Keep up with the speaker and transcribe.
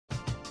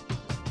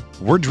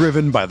We're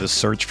driven by the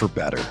search for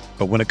better.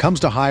 But when it comes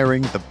to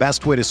hiring, the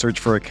best way to search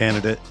for a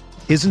candidate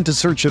isn't to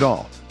search at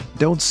all.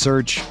 Don't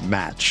search,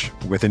 match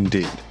with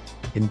Indeed.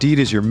 Indeed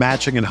is your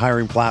matching and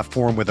hiring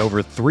platform with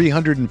over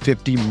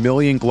 350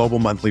 million global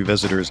monthly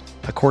visitors,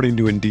 according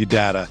to Indeed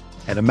data,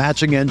 and a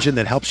matching engine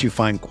that helps you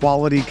find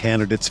quality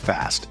candidates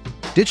fast.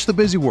 Ditch the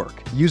busy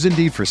work. Use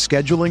Indeed for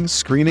scheduling,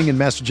 screening, and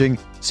messaging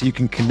so you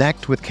can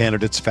connect with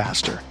candidates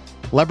faster.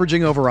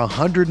 Leveraging over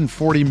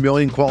 140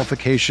 million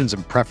qualifications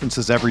and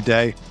preferences every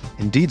day,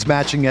 Indeed's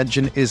matching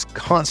engine is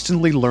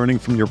constantly learning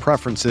from your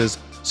preferences,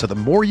 so the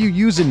more you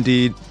use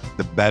Indeed,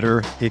 the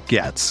better it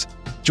gets.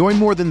 Join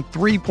more than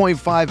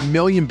 3.5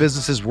 million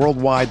businesses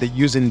worldwide that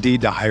use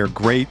Indeed to hire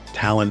great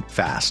talent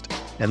fast.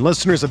 And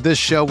listeners of this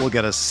show will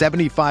get a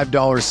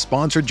 $75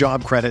 sponsored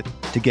job credit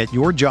to get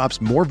your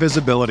jobs more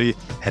visibility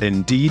at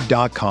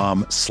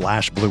Indeed.com/Blue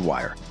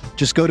Wire.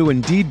 Just go to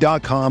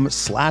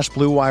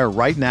Indeed.com/Blue Wire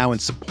right now and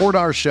support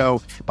our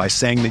show by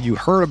saying that you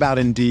heard about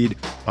Indeed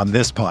on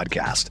this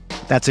podcast.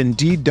 That's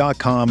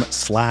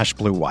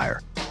Indeed.com/Blue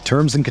Wire.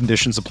 Terms and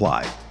conditions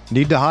apply.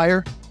 Need to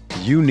hire?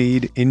 You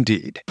need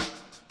Indeed.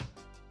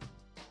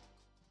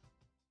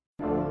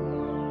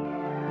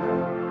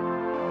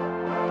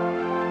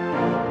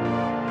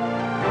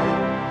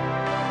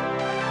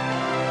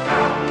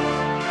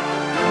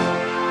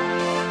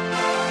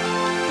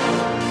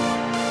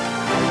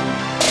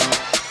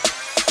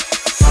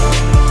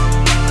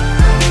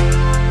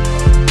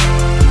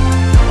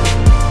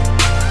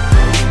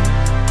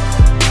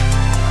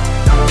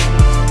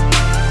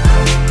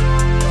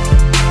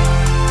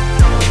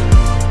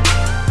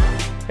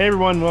 Hey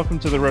everyone, welcome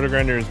to the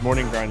RotoGrinders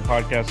Morning Grind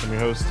Podcast. I'm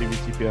your host, Stevie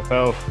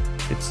TPFL.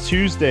 It's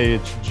Tuesday,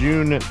 it's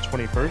June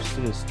 21st,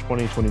 it is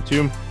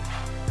 2022.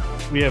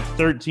 We have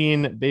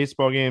 13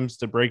 baseball games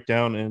to break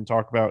down and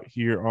talk about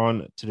here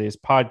on today's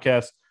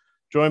podcast.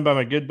 Joined by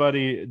my good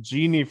buddy,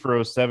 Genie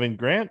for 07.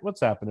 Grant,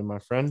 what's happening, my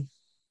friend?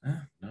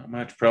 Not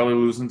much, probably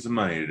losing some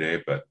money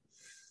today, but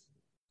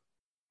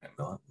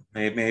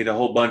I made a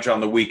whole bunch on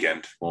the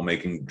weekend while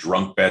making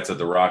drunk bets at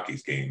the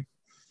Rockies game.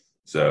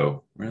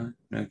 So, really,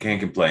 I can't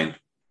complain.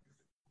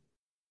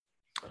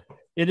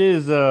 It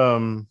is,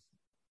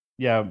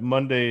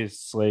 Monday's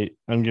slate.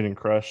 I'm getting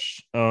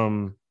crushed.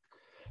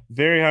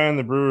 Very high on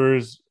the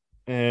Brewers,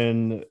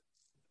 and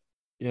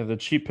the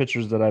cheap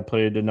pitchers that I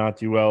played did not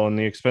do well, and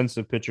the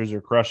expensive pitchers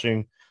are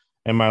crushing,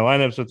 and my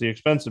lineups with the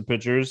expensive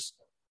pitchers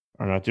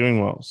are not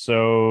doing well.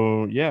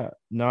 So,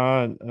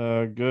 not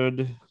a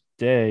good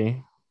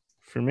day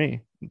for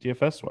me,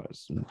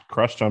 DFS-wise.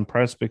 Crushed on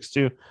Prize Picks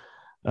too.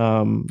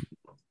 Some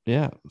of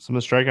the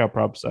strikeout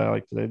props I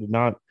like today did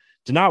not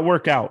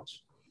work out.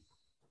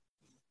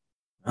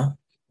 Well,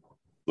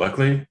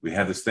 luckily, we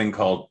have this thing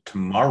called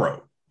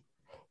tomorrow.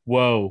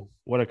 Whoa,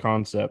 what a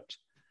concept.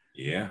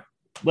 Yeah.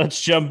 Let's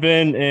jump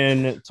in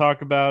and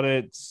talk about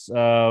it.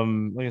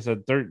 Like I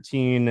said,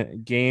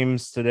 13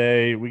 games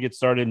today. We get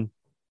started.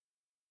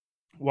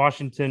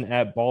 Washington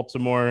at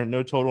Baltimore.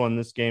 No total on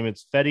this game.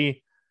 It's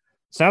Fetty.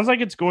 Sounds like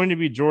it's going to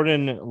be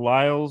Jordan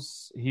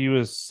Lyles. He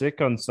was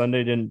sick on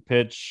Sunday, didn't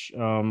pitch.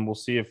 We'll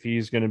see if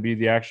he's going to be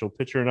the actual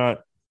pitcher or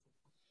not.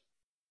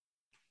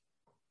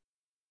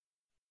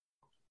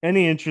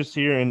 Any interest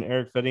here in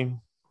Erick Fedde?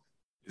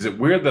 Is it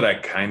weird that I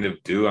kind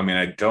of do? I mean,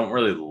 I don't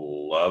really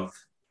love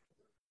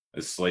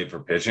the slate for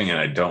pitching, and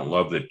I don't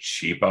love the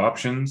cheap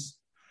options.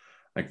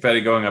 Like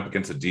Fedde going up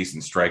against a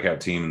decent strikeout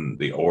team,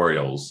 the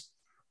Orioles.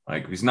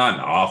 Like, he's not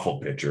an awful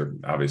pitcher.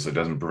 Obviously,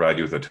 doesn't provide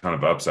you with a ton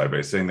of upside, but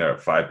he's sitting there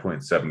at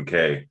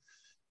 5.7K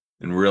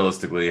and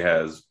realistically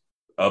has,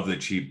 of the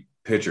cheap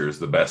pitchers,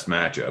 the best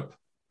matchup.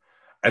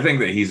 I think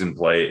that he's in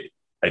play.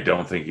 I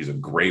don't think he's a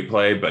great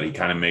play, but he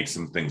kind of makes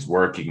some things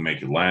work. He can make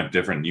your lineup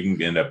different. You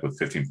can end up with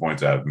 15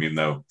 points out of him, even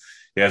though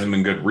he hasn't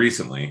been good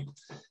recently.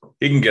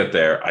 He can get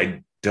there.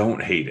 I don't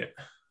hate it.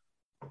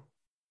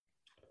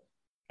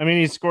 I mean,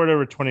 he's scored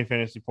over 20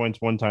 fantasy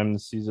points one time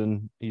this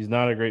season. He's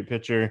not a great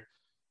pitcher.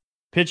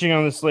 Pitching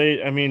on the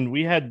slate, I mean,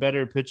 we had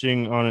better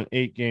pitching on an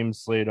 8-game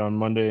slate on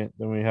Monday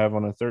than we have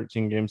on a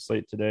 13-game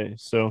slate today.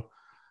 So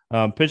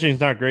pitching is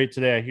not great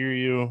today. I hear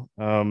you.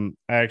 I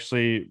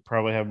actually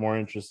probably have more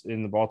interest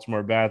in the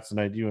Baltimore bats than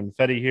I do in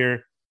Fetty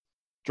here.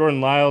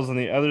 Jordan Lyles on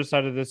the other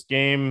side of this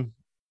game.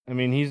 I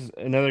mean, he's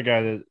another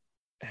guy that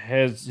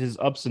has his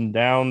ups and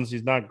downs.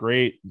 He's not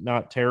great,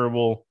 not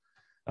terrible.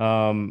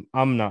 I'm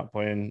not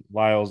playing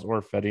Lyles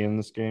or Fetty in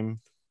this game.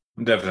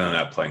 I'm definitely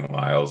not playing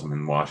Lyles. I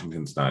mean,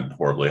 Washington's not a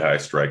horribly high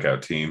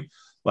strikeout team.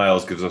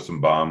 Lyles gives us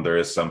some bomb. There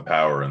is some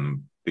power in the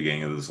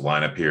beginning of this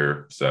lineup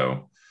here,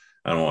 so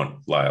I don't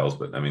want Lyles,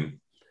 but I mean,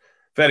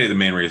 Fetty, the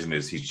main reason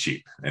is he's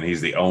cheap, and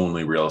he's the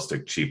only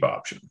realistic cheap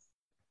option.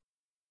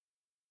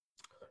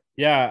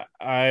 Yeah,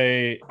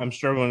 I'm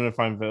struggling to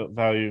find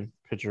value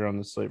pitcher on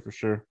the slate for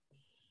sure.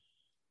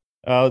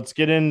 Let's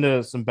get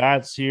into some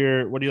bats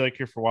here. What do you like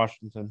here for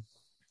Washington?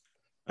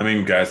 I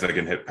mean, guys that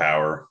can hit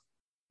power.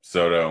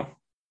 Soto,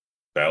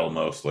 Bell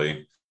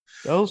mostly.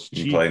 Bell's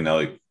cheap. You play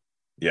Nelly.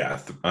 Yeah,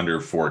 under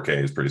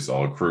 4K is pretty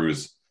solid.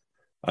 Cruz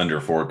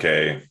under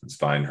 4K is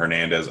fine.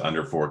 Hernandez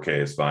under 4K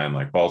is fine.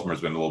 Like,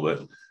 Baltimore's been a little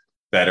bit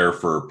better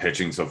for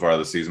pitching so far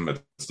this season, but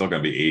it's still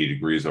going to be 80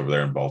 degrees over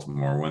there in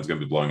Baltimore. Wind's going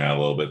to be blowing out a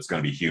little bit. It's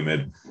going to be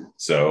humid.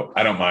 So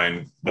I don't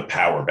mind the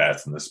power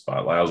bats in this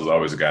spot. Lyles is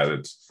always a guy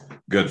that's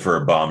good for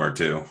a bomb or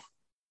two.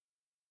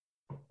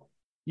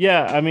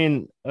 Yeah, I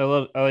mean, I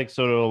like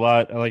Soto a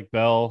lot. I like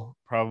Bell.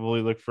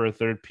 Probably look for a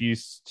third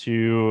piece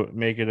to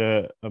make it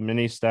a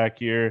mini stack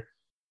here.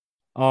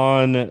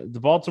 On the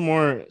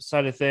Baltimore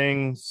side of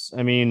things,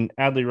 I mean,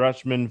 Adley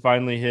Rutschman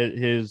finally hit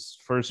his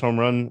first home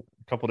run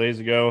a couple days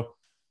ago.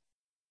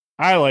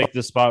 I like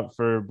this spot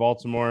for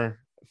Baltimore.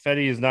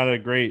 Fetty is not a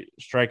great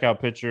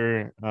strikeout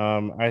pitcher.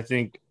 I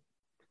think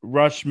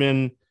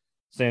Rutschman,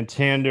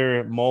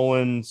 Santander,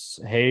 Mullins,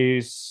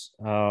 Hayes,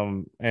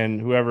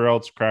 and whoever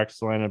else cracks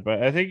the lineup.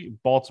 But I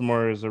think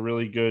Baltimore is a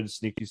really good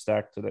sneaky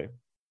stack today.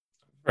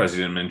 Surprised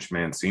you didn't mention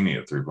Mancini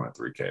at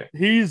 3.3K.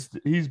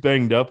 He's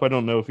banged up. I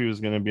don't know if he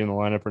was going to be in the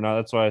lineup or not.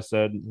 That's why I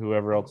said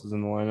whoever else is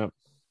in the lineup.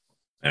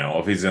 You know,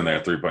 if he's in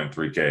there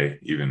 3.3K,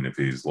 even if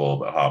he's a little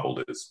bit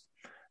hobbled, is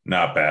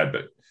not bad.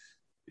 But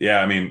yeah,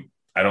 I mean,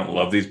 I don't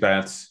love these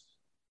bats,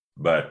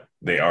 but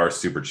they are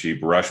super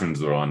cheap.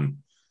 Rushman's the one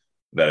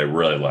that I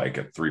really like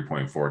at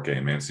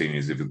 3.4K.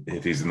 Mancini's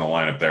if he's in the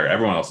lineup there.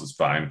 Everyone else is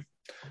fine.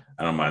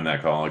 I don't mind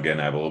that call. Again,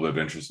 I have a little bit of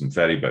interest in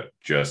Fetty, but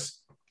just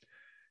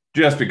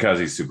because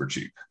he's super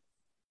cheap.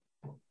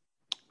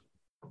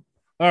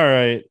 All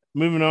right,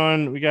 moving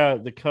on. We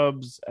got the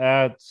Cubs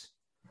at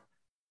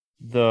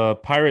the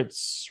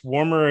Pirates.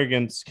 Swarmer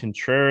against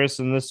Contreras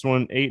in this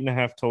one,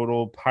 8.5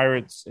 total.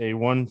 Pirates a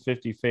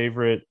 150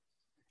 favorite.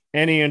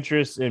 Any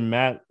interest in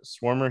Matt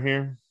Swarmer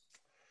here?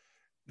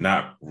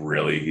 Not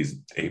really. He's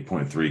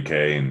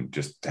 8.3K and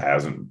just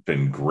hasn't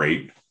been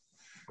great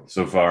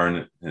so far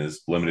in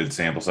his limited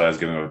sample size,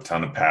 giving him a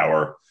ton of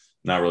power,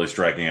 not really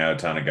striking out a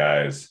ton of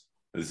guys.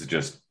 This is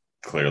just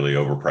clearly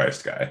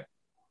overpriced guy.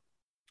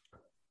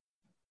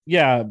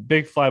 Yeah,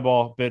 big fly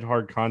ball, bit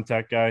hard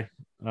contact guy.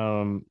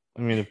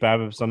 I mean, if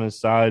BABIP's on his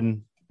side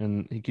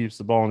and he keeps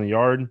the ball in the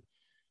yard,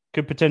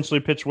 could potentially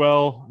pitch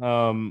well.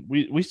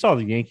 We saw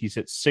the Yankees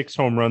hit 6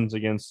 home runs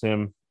against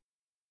him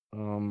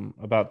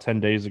about 10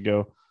 days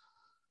ago.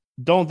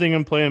 Don't think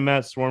I'm playing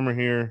Matt Swarmer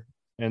here.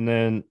 And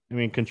then, I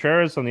mean,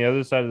 Contreras on the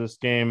other side of this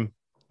game,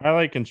 I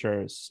like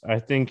Contreras. I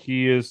think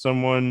he is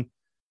someone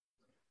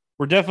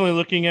we're definitely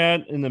looking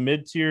at in the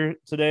mid tier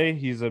today.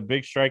 He's a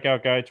big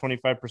strikeout guy,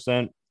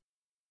 25%.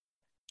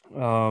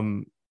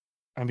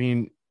 I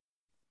mean,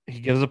 he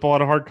gives up a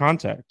lot of hard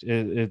contact.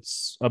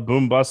 It's a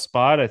boom bust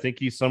spot. I think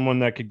he's someone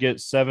that could get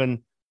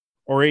 7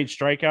 or 8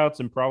 strikeouts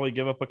and probably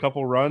give up a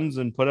couple runs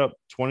and put up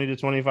 20 to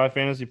 25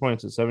 fantasy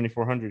points at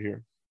 7,400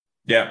 here.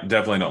 Yeah,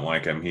 definitely don't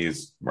like him.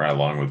 He's right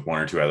along with one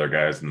or two other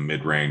guys in the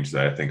mid range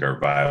that I think are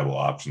viable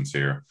options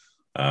here.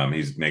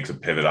 He makes a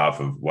pivot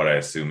off of what I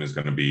assume is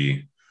going to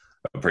be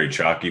a pretty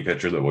chalky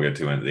pitcher that we'll get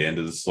to at the end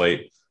of the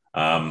slate.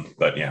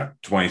 But yeah,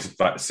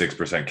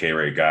 26% K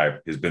rate guy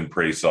has been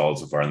pretty solid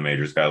so far in the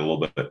majors. Got a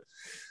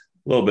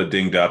little bit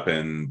dinged up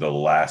in the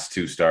last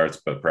 2 starts,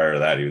 but prior to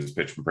that, he was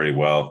pitching pretty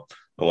well.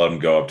 They'll let him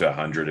go up to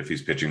 100 if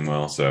he's pitching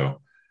well.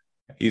 So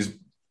he's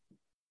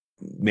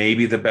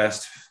maybe the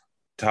best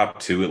top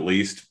 2, at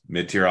least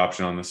mid-tier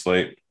option on the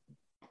slate.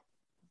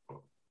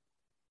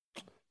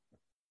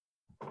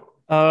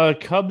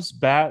 Cubs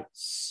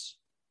bats.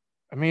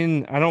 I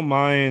mean, I don't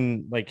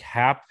mind like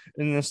Hap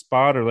in this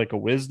spot or like a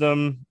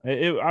Wisdom.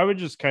 I would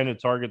just kind of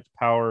target the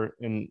power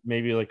and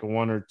maybe like a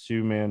 1 or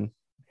 2 man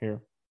here.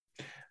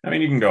 I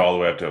mean, you can go all the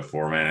way up to a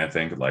 4-man, I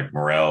think, like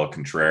Morel,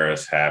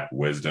 Contreras, Hap,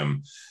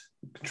 Wisdom.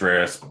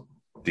 Contreras,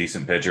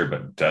 decent pitcher,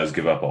 but does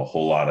give up a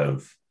whole lot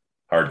of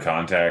hard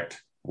contact,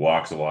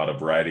 walks a lot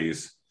of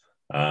righties.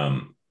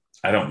 I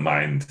don't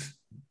mind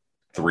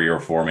 3 or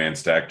 4-man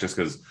stack just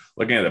because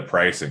looking at the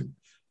pricing,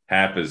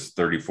 Hap is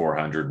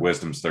 3,400,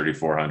 Wisdom's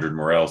 3,400,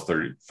 Morel's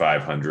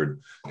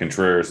 3,500,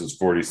 Contreras is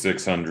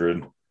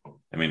 4,600.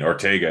 I mean,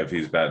 Ortega, if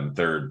he's batting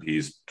third,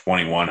 he's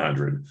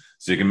 2,100.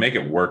 So you can make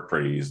it work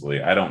pretty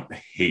easily. I don't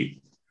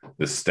hate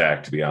this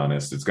stack, to be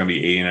honest. It's going to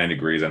be 89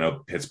 degrees. I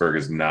know Pittsburgh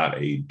is not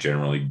a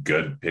generally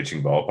good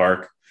pitching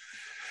ballpark,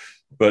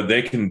 but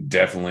they can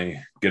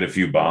definitely get a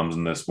few bombs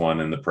in this one,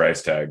 and the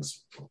price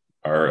tags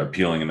are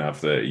appealing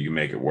enough that you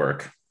make it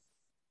work.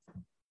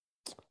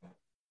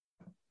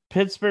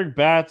 Pittsburgh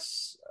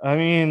bats, I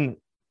mean,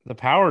 the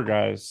power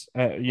guys,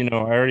 I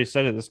already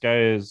said it. This guy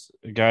is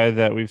a guy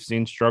that we've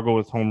seen struggle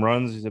with home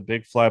runs. He's a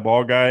big fly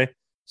ball guy.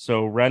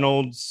 So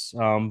Reynolds,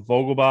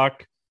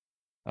 Vogelbach,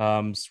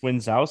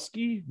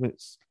 Swinzowski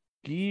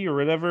or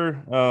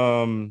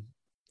whatever.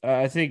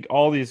 I think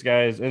all these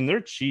guys, and they're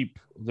cheap.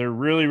 They're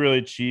really,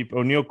 really cheap.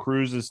 O'Neal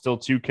Cruz is still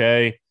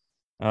 2K.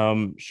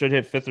 Should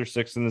hit 5th or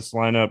 6th in this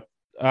lineup.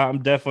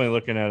 I'm definitely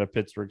looking at a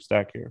Pittsburgh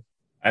stack here.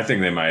 I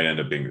think they might end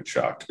up being a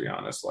shock, to be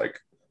honest. Like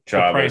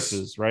Chavez, the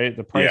prices, right?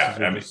 The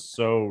prices are just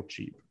so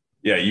cheap.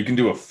 Yeah, you can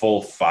do a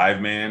full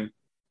 5-man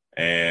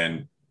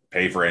and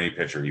pay for any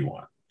pitcher you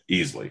want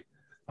easily.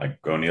 Like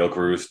O'Neal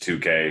Cruz,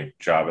 2K,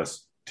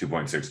 Chavez,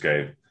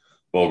 2.6K,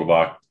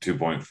 Vogelbach,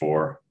 2.4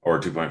 or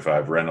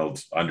 2.5,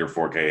 Reynolds, under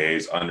 4K,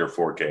 Hayes, under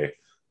 4K,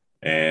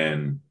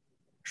 and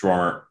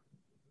Schwarmer,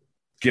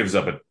 gives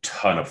up a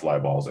ton of fly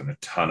balls and a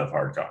ton of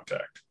hard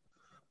contact.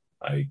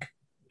 Like,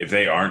 if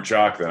they aren't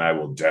chalk, then I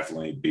will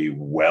definitely be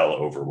well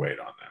overweight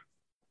on them.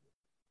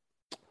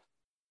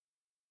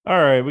 All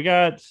right, we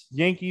got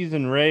Yankees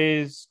and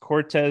Rays.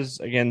 Cortez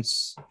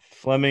against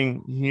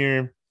Fleming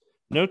here.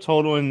 No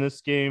total in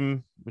this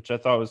game, which I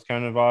thought was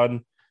kind of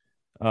odd.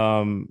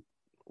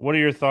 What are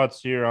your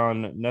thoughts here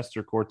on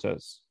Nestor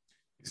Cortez?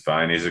 He's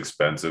fine. He's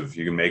expensive.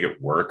 You can make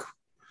it work.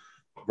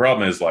 The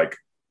problem is, like,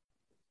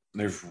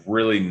 there's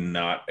really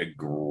not a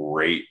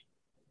great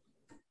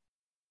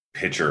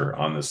pitcher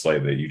on the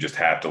slate that you just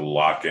have to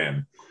lock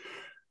in.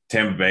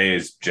 Tampa Bay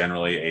is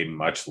generally a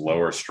much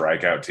lower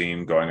strikeout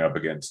team going up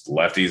against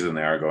lefties than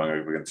they are going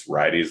up against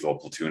righties. They'll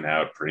platoon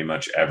out pretty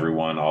much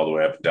everyone all the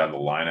way up and down the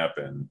lineup,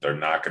 and they're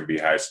not going to be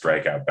high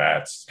strikeout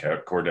bats.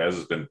 Cortez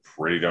has been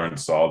pretty darn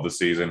solid this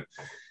season.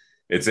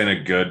 It's in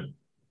a good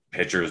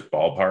pitcher's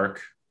ballpark.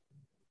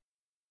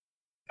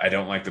 I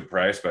don't like the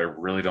price, but I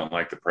really don't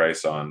like the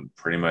price on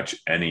pretty much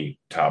any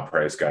top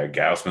price guy.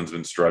 Gausman's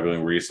been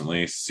struggling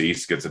recently.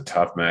 Cease gets a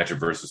tough matchup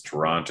versus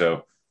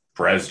Toronto.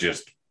 Perez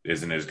just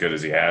isn't as good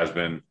as he has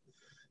been.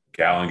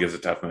 Gallen gives a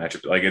tough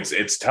matchup. Like,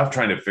 it's tough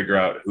trying to figure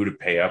out who to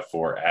pay up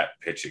for at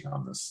pitching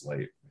on this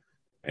slate.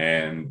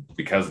 And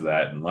because of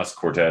that, unless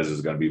Cortez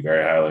is going to be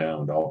very highly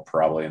owned, I'll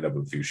probably end up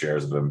with a few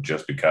shares of him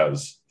just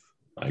because,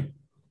 like,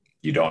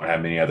 you don't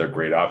have many other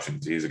great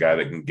options. He's a guy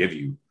that can give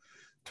you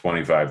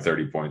 25,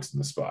 30 points in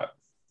the spot.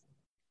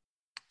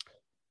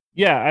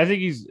 Yeah, I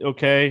think he's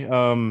okay.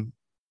 I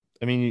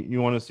mean,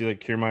 you want to see like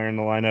Kiermaier in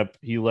the lineup.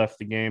 He left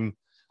the game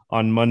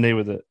on Monday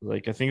with I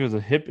think it was a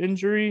hip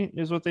injury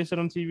is what they said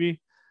on TV.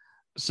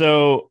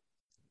 So,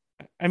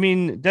 I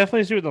mean,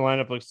 definitely see what the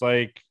lineup looks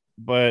like,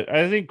 but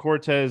I think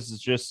Cortez is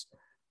just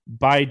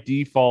by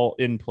default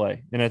in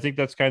play. And I think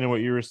that's kind of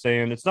what you were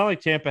saying. It's not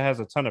like Tampa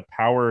has a ton of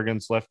power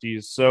against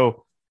lefties.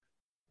 So,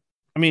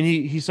 I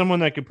mean, he's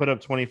someone that could put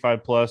up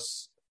 25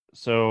 plus.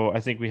 So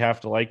I think we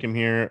have to like him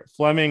here.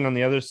 Fleming on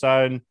the other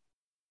side.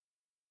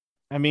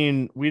 I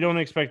mean, we don't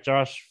expect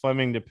Josh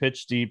Fleming to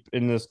pitch deep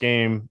in this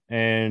game.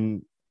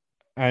 And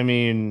I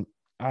mean,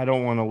 I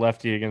don't want a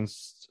lefty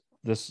against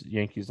this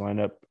Yankees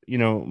lineup. You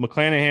know,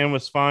 McClanahan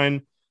was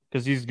fine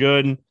because he's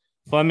good.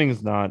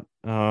 Fleming's not.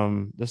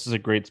 This is a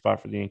great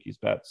spot for the Yankees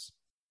bats.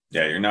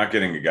 Yeah, you're not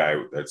getting a guy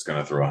that's going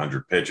to throw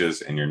 100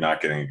 pitches, and you're not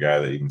getting a guy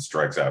that even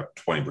strikes out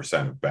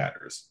 20% of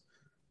batters.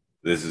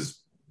 He's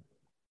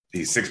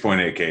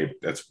 6.8K.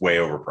 That's way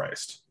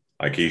overpriced.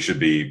 Like,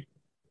 he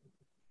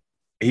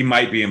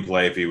might be in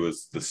play if he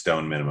was the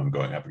stone minimum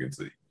going up against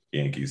the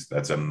Yankees.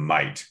 That's a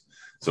might.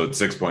 So at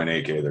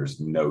 6.8K, there's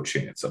no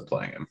chance of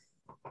playing him.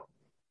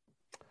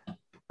 All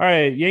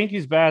right,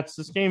 Yankees bats.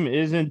 This game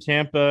is in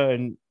Tampa,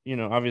 and, you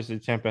know, obviously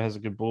Tampa has a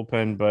good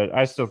bullpen, but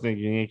I still think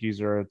the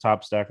Yankees are a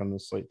top stack on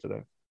this slate today.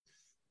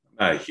 I'm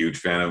not a huge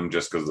fan of them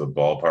just because of the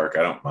ballpark.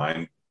 I don't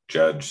mind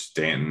Judge,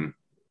 Stanton,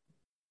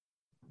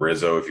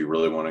 Rizzo if you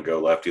really want to go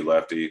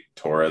lefty-lefty.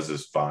 Torres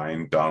is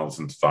fine.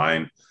 Donaldson's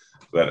fine.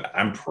 But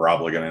I'm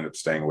probably going to end up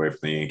staying away from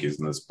the Yankees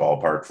in this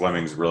ballpark.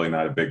 Fleming's really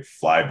not a big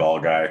fly ball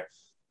guy.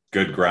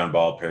 Good ground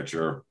ball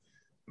pitcher.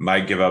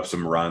 Might give up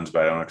some runs,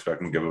 but I don't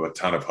expect him to give up a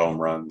ton of home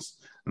runs.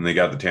 And they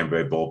got the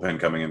Tampa Bay bullpen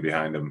coming in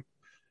behind him.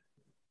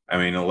 I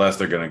mean, unless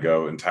they're going to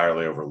go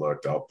entirely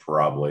overlooked, I'll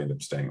probably end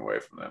up staying away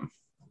from them.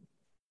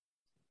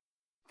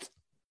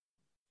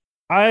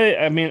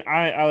 I mean,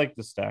 I like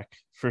the stack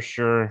for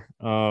sure.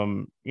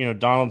 You know,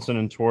 Donaldson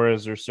and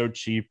Torres are so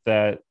cheap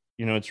that,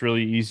 you know, it's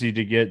really easy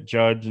to get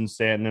Judge and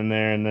Stanton in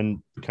there and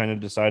then kind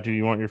of decide who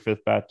you want your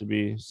fifth bat to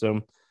be.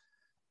 So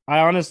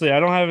I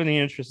don't have any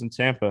interest in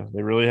Tampa.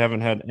 They really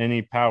haven't had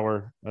any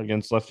power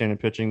against left-handed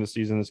pitching this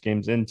season. This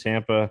game's in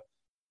Tampa.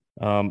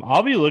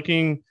 I'll be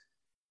looking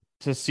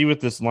to see what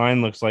this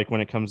line looks like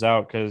when it comes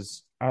out,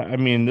 because I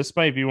mean, this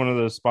might be one of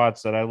those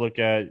spots that I look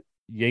at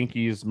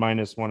Yankees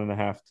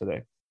 -1.5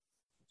 today.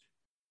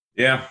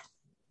 Yeah,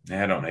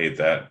 I don't hate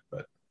that,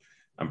 but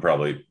I'm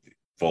probably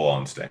full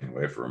on staying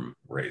away from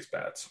Rays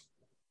bats.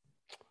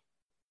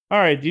 All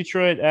right,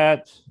 Detroit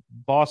at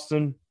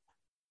Boston.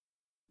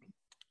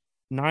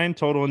 9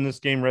 total in this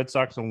game. Red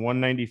Sox a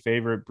 190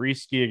 favorite.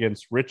 Brieske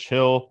against Rich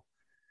Hill.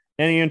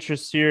 Any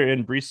interest here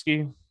in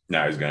Brieske?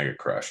 No, he's going to get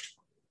crushed.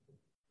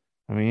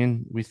 I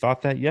mean, we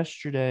thought that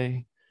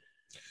yesterday,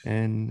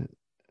 and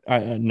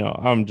no,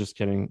 I'm just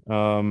kidding.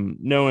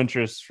 No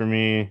interest for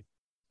me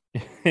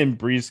in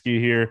Brieske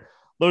here.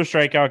 Low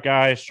strikeout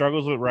guy,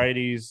 struggles with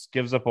righties,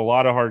 gives up a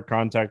lot of hard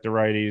contact to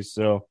righties.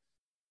 So,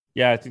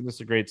 yeah, I think this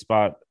is a great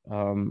spot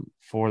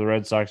for the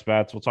Red Sox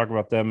bats. We'll talk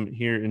about them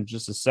here in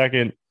just a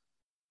second.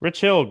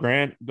 Rich Hill,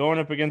 Grant, going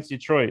up against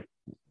Detroit,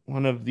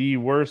 one of the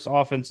worst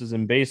offenses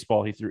in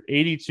baseball. He threw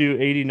 82,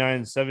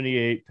 89,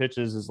 78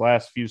 pitches his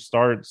last few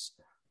starts.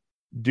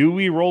 Do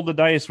we roll the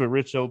dice with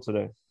Rich Hill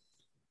today?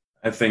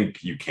 I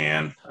think you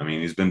can. I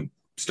mean, he's been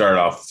started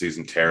off the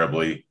season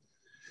terribly.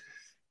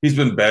 He's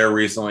been better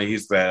recently.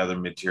 He's that other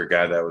mid-tier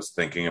guy that I was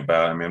thinking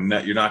about. I mean,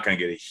 you're not going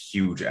to get a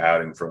huge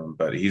outing from him,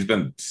 but he's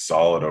been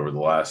solid over the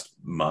last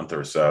month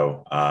or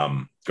so.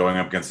 Going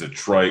up against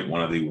Detroit,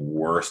 one of the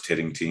worst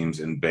hitting teams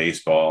in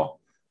baseball.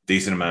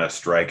 decent amount of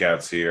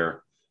strikeouts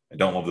here. I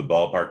don't love the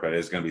ballpark, but it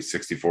is going to be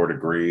 64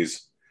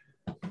 degrees.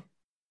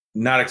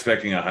 Not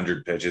expecting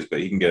 100 pitches, but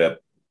he can get up,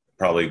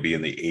 probably be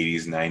in the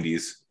 80s,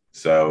 90s.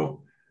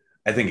 So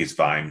I think he's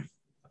fine.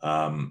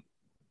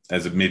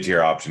 As a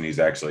mid-tier option, he's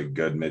actually a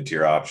good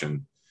mid-tier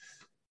option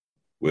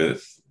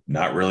with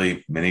not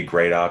really many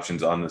great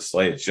options on the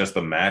slate. It's just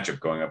the matchup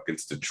going up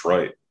against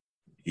Detroit.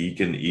 He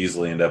can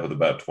easily end up with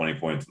about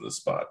 20 points in the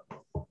spot.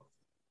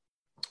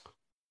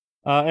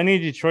 Any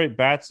Detroit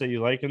bats that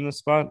you like in this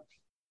spot?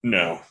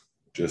 No,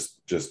 just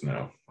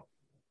no.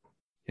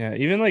 Yeah,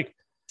 even like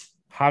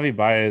Javi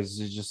Baez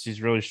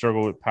he's really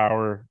struggled with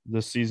power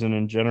this season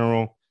in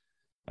general.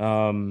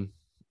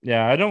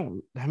 Yeah, I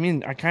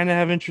kind of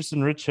have interest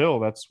in Rich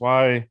Hill. That's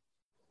why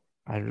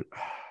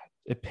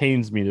it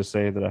pains me to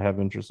say that I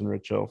have interest in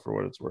Rich Hill for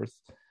what it's worth.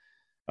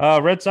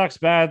 Red Sox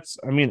bats.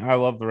 I mean, I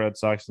love the Red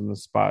Sox in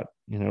this spot.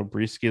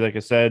 Brieske, like I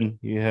said,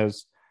 he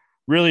has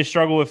really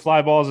struggled with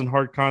fly balls and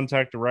hard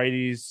contact to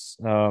righties.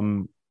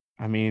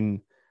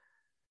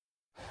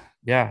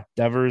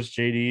 Devers,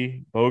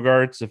 JD,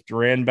 Bogarts. If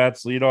Duran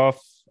bats leadoff,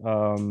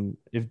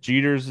 if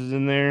Jeters is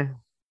in there,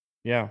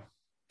 yeah,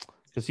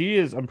 because he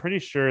is. I'm pretty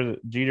sure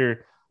that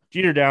Jeter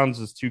Downs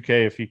is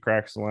 2K if he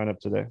cracks the lineup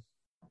today.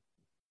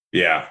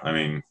 Yeah, I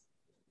mean,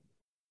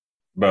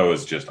 Bo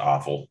is just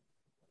awful.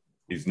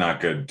 He's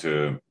not good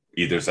to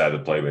either side of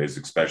the play, but he's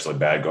especially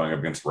bad going up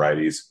against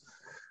righties.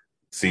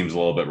 Seems a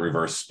little bit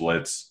reverse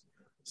splits.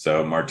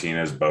 So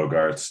Martinez,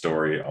 Bogarts,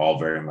 Story, all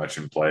very much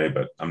in play,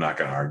 but I'm not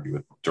going to argue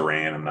with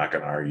Duran. I'm not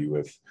going to argue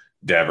with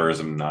Devers.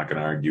 I'm not going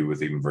to argue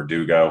with even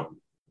Verdugo,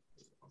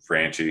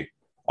 Franchi.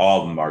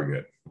 All of them are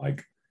good.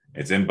 Like,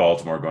 it's in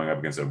Baltimore going up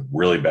against a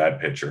really bad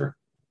pitcher.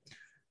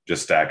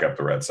 Just stack up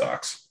the Red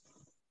Sox.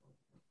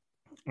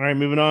 All right,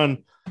 moving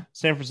on.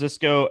 San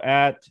Francisco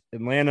at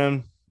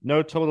Atlanta.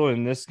 No total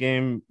in this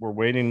game. We're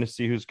waiting to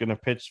see who's going to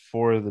pitch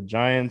for the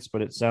Giants,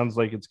 but it sounds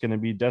like it's going to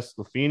be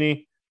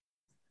DeSclafani.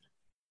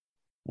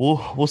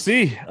 We'll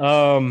see. He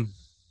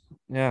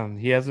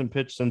hasn't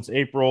pitched since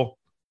April.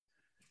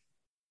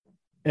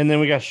 And then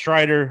we got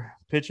Strider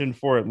pitching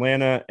for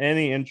Atlanta.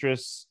 Any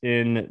interest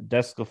in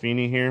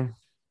DeSclafani here?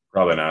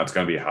 Probably not. It's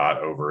going to be hot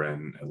over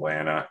in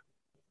Atlanta.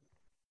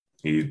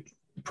 He's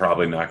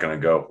probably not going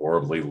to go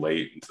horribly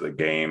late into the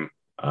game.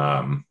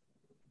 I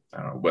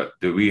don't know. What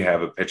do we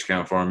have a pitch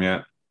count for him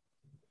yet?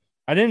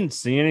 I didn't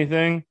see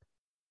anything.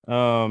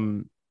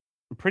 I'm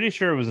pretty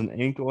sure it was an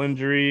ankle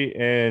injury,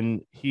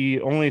 and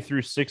he only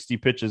threw 60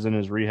 pitches in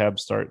his rehab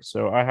start.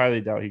 So I highly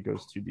doubt he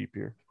goes too deep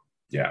here.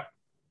 Yeah.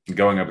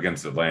 Going up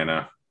against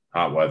Atlanta,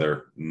 hot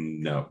weather,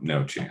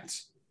 no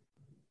chance.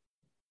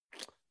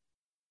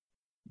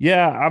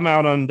 Yeah, I'm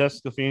out on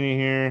DeSclafani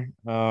here.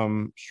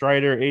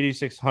 Strider,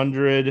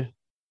 8,600.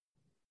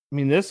 I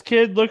mean, this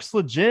kid looks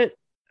legit.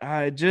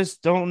 I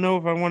just don't know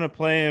if I want to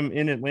play him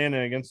in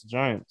Atlanta against the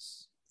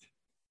Giants.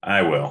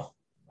 I will.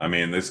 I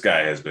mean, this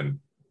guy has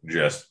been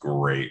just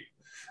great.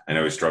 I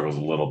know he struggles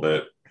a little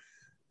bit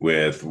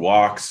with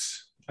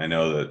walks. I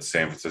know that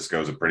San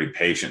Francisco is a pretty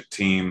patient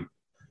team,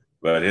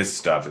 but his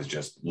stuff is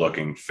just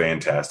looking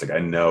fantastic. I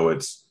know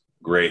it's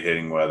great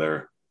hitting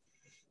weather.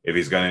 If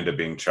he's going into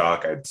being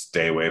chalk, I'd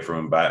stay away from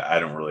him, but I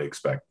don't really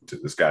expect to.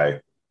 This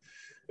guy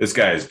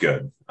is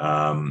good.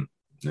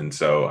 And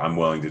so I'm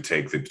willing to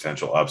take the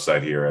potential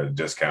upside here at a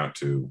discount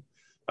to,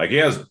 like, he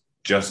has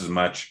just as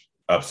much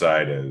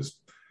upside as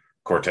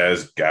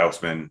Cortez,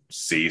 Gaussman,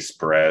 Cease,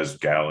 Perez,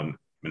 Gallen,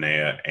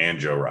 Manaea, and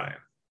Joe Ryan.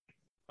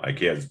 Like,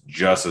 he has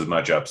just as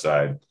much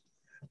upside.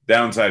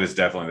 Downside is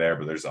definitely there,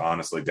 but there's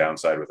honestly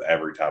downside with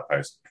every top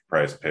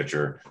price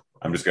pitcher.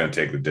 I'm just going to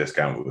take the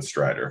discount with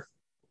Strider.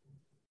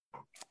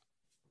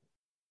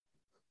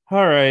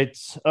 All right.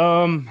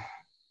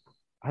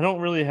 I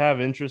don't really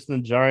have interest in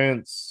the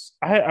Giants.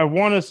 I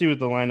want to see what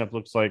the lineup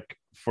looks like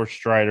for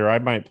Strider. I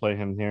might play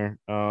him here.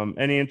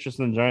 Any interest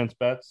in the Giants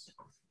bets?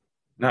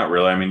 Not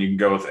really. I mean, you can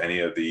go with any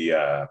of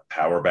the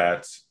power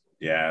bats.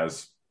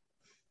 Yaz,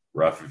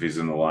 Rough if he's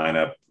in the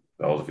lineup,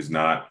 Belt if he's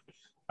not.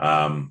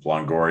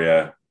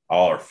 Longoria,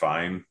 all are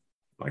fine.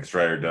 Like,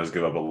 Strider does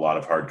give up a lot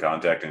of hard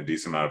contact and a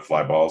decent amount of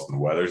fly balls, and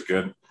the weather's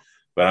good.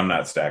 But I'm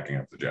not stacking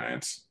up the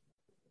Giants.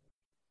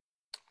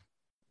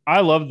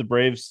 I love the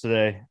Braves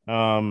today.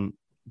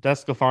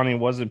 DeSclafani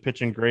wasn't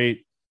pitching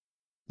great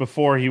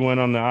before he went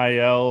on the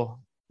IL.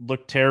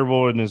 Looked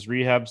terrible in his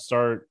rehab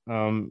start.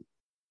 From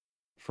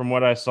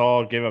what I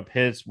saw, gave up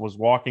hits, was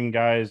walking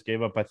guys,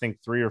 gave up, I think,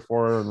 3 or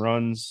 4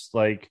 runs.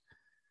 Like,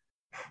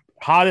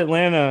 hot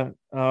Atlanta.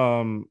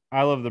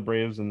 I love the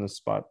Braves in this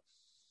spot.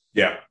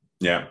 Yeah.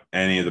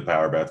 Any of the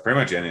power bats, pretty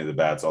much any of the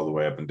bats all the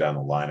way up and down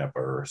the lineup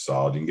are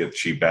solid. You can get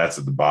cheap bats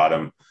at the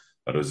bottom,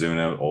 but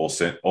Ozuna,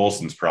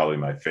 Olsen's probably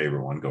my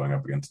favorite one going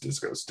up against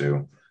Disco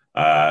Stu.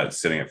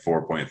 Sitting at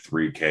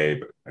 4.3K,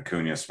 but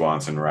Acuna,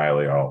 Swanson,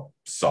 Riley, all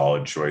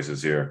solid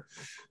choices here.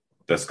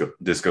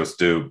 Disco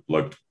Stu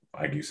looked,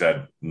 like you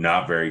said,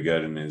 not very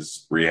good in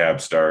his rehab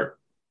start.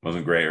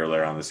 Wasn't great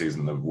earlier on the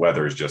season. The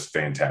weather is just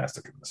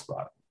fantastic in the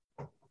spot.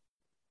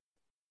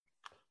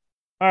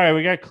 All right,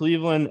 we got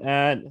Cleveland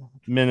at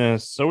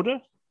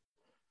Minnesota.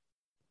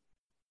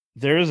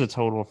 There is a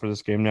total for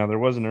this game now. There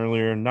wasn't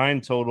earlier.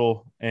 9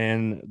 total,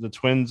 and the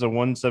Twins a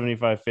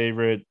 175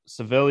 favorite.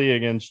 Sevilla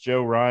against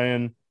Joe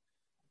Ryan.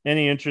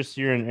 Any interest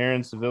here in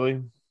Aaron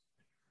Sevilla?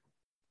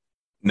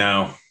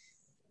 No,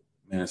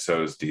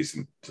 Minnesota's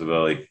decent.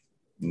 Savili,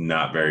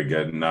 not very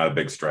good. Not a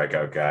big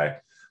strikeout guy.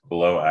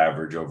 Below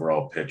average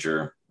overall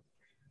pitcher.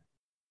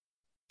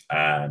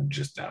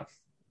 Just now.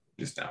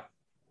 Just now.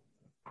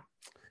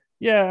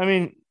 Yeah, I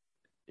mean,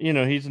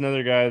 he's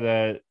another guy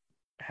that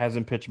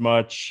hasn't pitched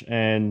much,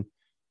 and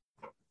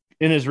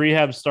in his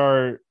rehab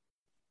start,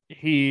 had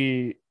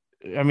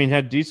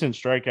decent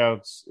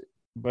strikeouts,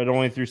 but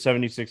only threw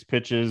 76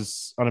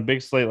 pitches on a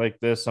big slate like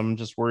this. I'm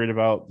just worried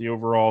about the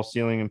overall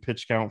ceiling and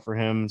pitch count for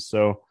him.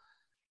 So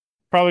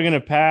probably going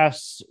to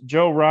pass.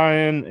 Joe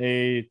Ryan,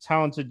 a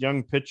talented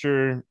young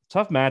pitcher.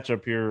 Tough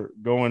matchup here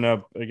going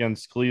up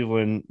against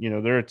Cleveland.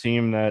 They're a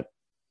team that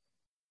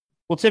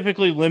will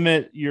typically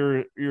limit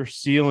your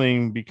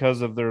ceiling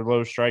because of their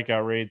low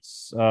strikeout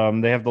rates.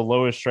 They have the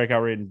lowest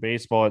strikeout rate in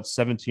baseball at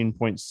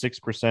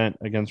 17.6%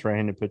 against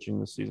right-handed pitching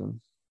this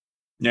season.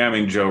 Yeah, I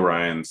mean, Joe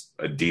Ryan's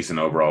a decent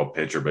overall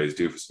pitcher, but he's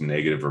due for some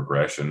negative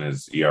regression.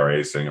 His ERA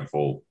is sitting a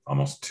full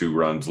almost 2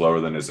 runs lower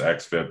than his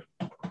xFIP.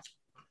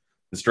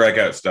 The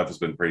strikeout stuff has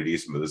been pretty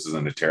decent, but this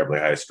isn't a terribly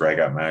high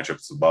strikeout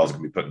matchup, so the ball's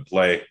going to be put in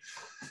play.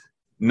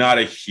 Not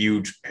a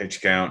huge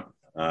pitch count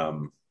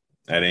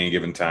at any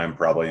given time,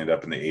 probably end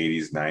up in the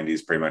 80s,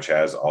 90s, pretty much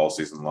has all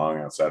season long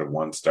outside of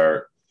one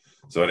start.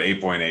 So at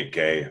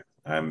 8.8K,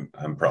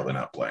 I'm probably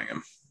not playing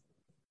him.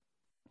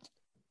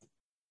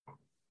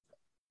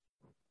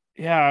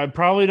 Yeah, I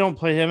probably don't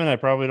play him, and I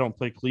probably don't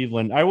play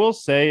Cleveland. I will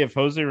say if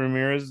Jose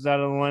Ramirez is out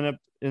of the lineup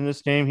in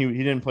this game, he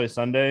didn't play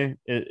Sunday,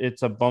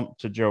 it's a bump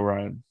to Joe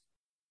Ryan.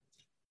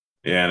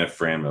 Yeah, and if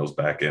Franmil's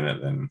back in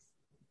it, then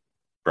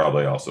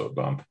probably also a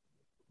bump.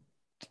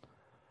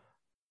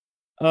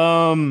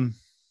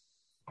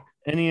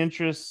 Any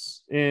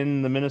interest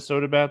in the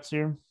Minnesota bats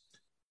here?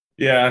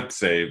 Yeah, I'd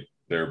say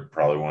they're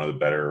probably one of the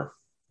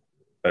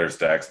better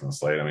stacks in the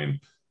slate. I mean,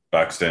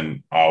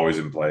 Buxton always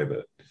in play,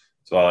 but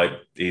so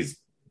he's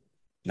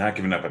not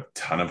giving up a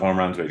ton of home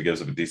runs, but he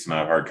gives up a decent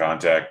amount of hard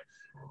contact.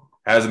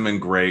 Hasn't been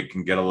great,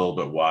 can get a little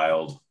bit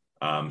wild.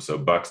 So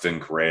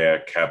Buxton,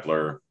 Correa,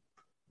 Kepler,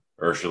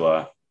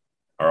 Urshela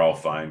are all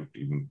fine.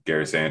 Even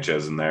Gary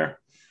Sanchez in there,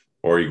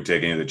 or you can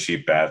take any of the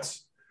cheap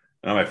bats.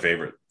 Not my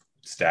favorite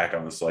stack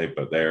on the slate,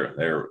 but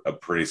they're a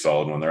pretty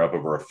solid one. They're up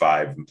over a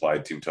 5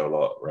 implied team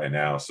total right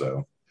now,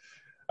 so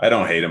I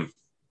don't hate them.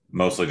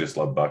 Mostly just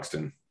love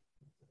Buxton.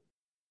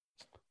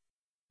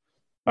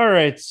 All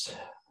right,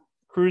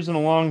 cruising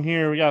along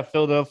here. We got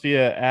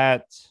Philadelphia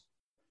at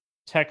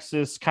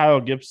Texas. Kyle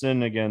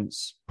Gibson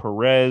against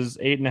Perez.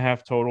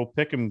 8.5 total.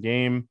 Pick'em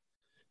game.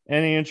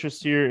 Any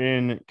interest here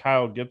in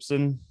Kyle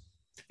Gibson?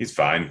 He's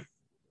fine.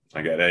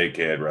 I got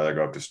 8K. I'd rather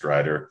go up to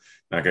Strider.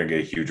 Not going to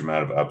get a huge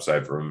amount of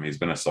upside from him. He's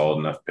been a solid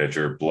enough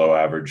pitcher. Below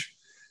average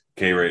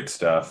K rate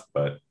stuff,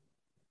 but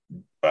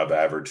above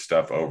average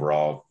stuff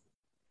overall.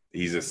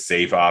 He's a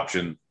safe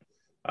option.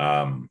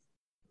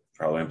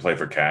 Probably in play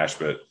for cash,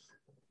 but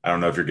I don't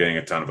know if you're getting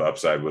a ton of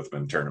upside with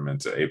him in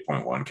tournaments at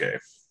 8.1K.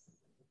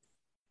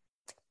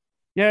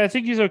 Yeah, I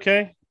think he's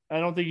okay. I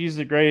don't think he's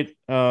great.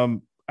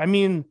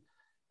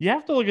 You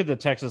have to look at the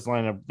Texas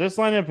lineup. This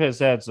lineup has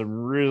had some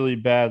really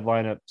bad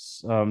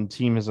lineups.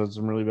 Team has had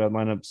some really bad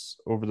lineups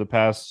over the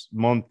past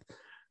month.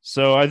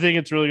 So I think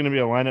it's really going to be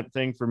a lineup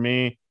thing for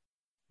me.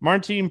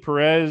 Martin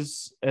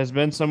Perez has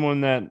been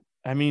someone that,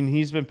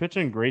 he's been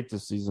pitching great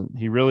this season.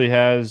 He really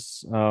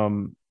has.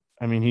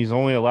 He's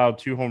only allowed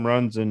 2 home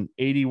runs in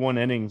 81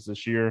 innings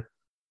this year.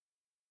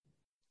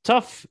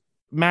 Tough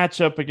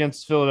matchup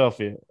against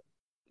Philadelphia,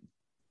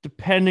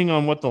 depending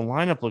on what the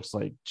lineup looks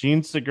like.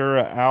 Gene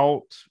Segura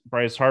out,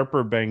 Bryce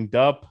Harper banged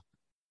up.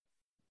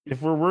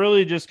 If we're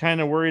really just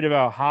kind of worried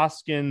about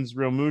Hoskins,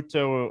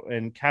 Realmuto,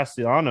 and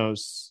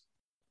Castellanos,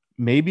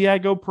 maybe I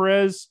go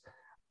Perez.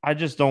 I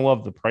just don't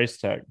love the price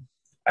tag.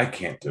 I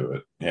can't do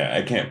it. Yeah,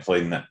 I can't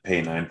pay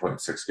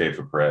 9.6K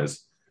for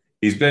Perez.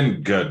 He's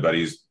been good, but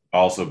he's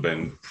also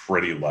been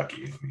pretty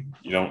lucky.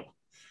 You don't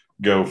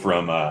go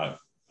from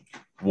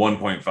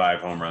 1.5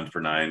 home runs per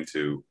 9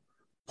 to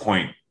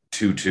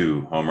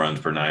 0.22 home runs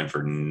per 9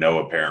 for no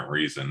apparent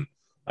reason.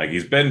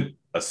 He's been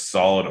a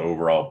solid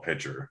overall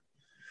pitcher,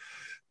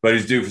 but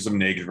he's due for some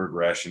negative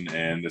regression,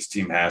 and this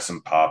team has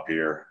some pop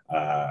here.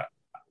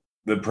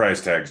 The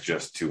price tag's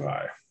just too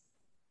high.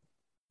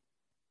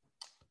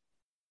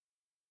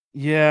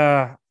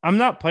 Yeah, I'm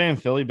not playing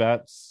Philly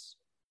bets.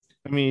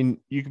 You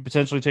could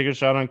potentially take a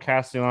shot on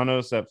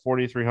Castellanos at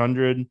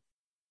 4,300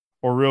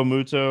 or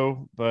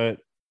Realmuto, but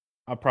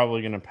I'm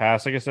probably going to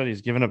pass. Like I said,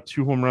 he's given up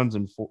 2 home runs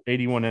in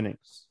 81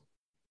 innings.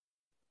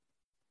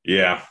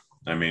 Yeah,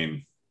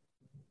 maybe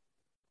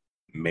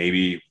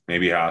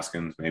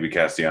Hoskins, maybe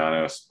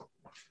Castellanos,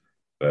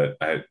 but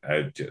I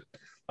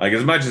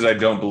as much as I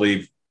don't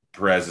believe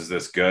Perez is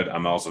this good,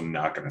 I'm also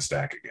not going to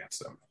stack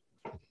against him.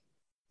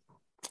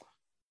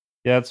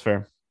 Yeah, that's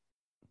fair.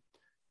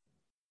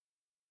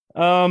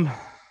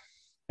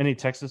 Any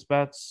Texas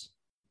bets?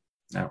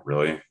 Not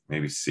really.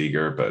 Maybe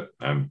Seager, but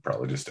I'm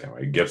probably just staying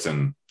away.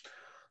 Gibson,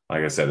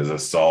 like I said, is a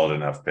solid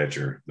enough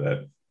pitcher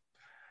that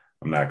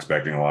I'm not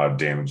expecting a lot of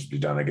damage to be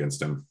done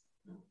against him.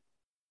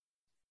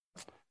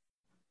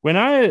 When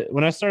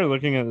I started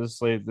looking at this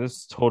slate,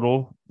 this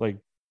total like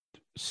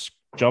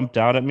jumped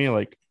out at me.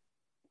 Like,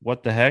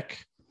 what the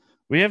heck?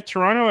 We have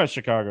Toronto at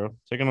Chicago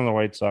taking on the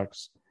White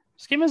Sox.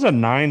 This game is a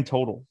 9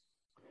 total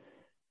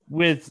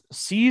with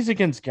C's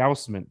against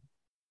Gaussman.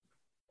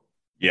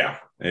 Yeah,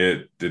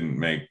 it didn't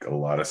make a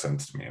lot of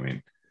sense to me. I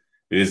mean,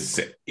 it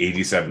is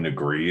 87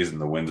 degrees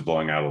and the wind's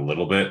blowing out a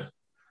little bit.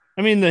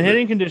 I mean, the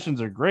hitting conditions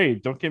are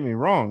great. Don't get me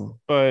wrong,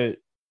 but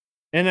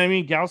I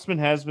mean, Gaussman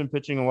has been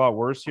pitching a lot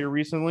worse here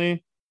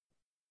recently.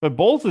 But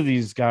both of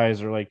these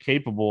guys are like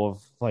capable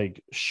of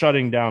like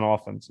shutting down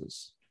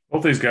offenses.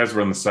 Both these guys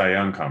were in the Cy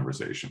Young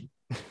conversation.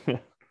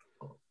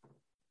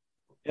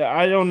 Yeah,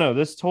 I don't know.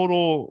 This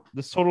total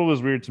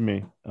was weird to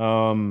me.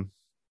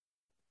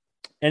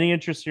 Any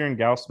interest here in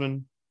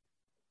Gaussman?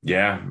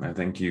 Yeah, I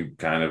think you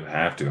kind of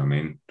have to. I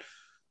mean,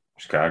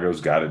 Chicago's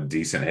got a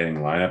decent hitting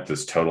lineup.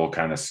 This total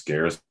kind of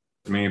scares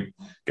me.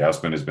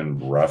 Gaussman has been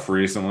rough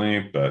recently,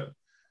 but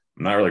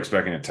I'm not really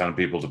expecting a ton of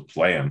people to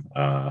play him.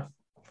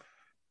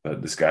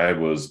 But this guy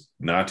was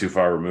not too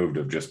far removed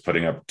of just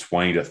putting up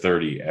 20 to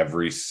 30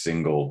 every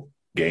single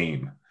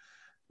game.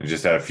 He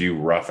just had a few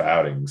rough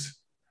outings.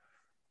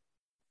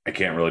 I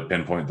can't really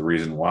pinpoint the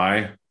reason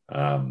why,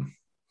 but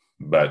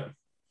I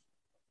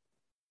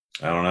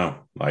don't know.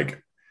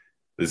 Like,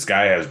 this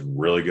guy has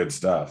really good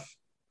stuff.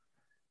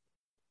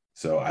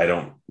 So I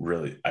don't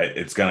really –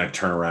 it's going to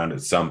turn around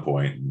at some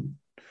point. And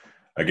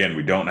again,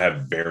 we don't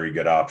have very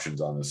good options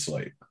on the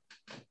slate.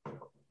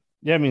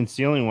 Yeah, I mean,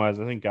 ceiling-wise,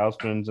 I think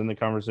Gaussman's in the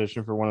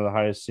conversation for one of the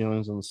highest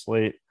ceilings on the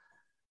slate.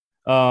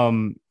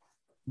 The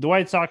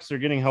White Sox are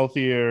getting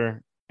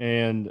healthier,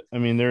 and, I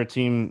mean, they're a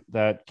team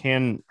that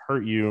can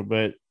hurt you.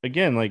 But,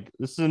 again, like,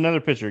 this is another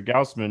pitcher.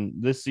 Gaussman,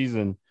 this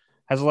season,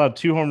 has allowed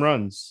 2 home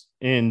runs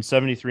in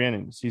 73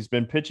 innings. He's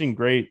been pitching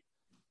great.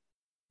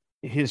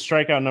 His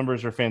strikeout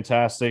numbers are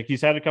fantastic.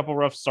 He's had a couple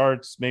rough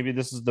starts. Maybe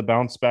this is the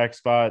bounce back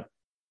spot.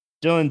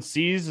 Dylan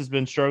Cease has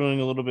been struggling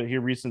a little bit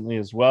here recently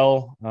as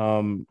well.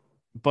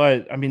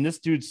 But I mean, this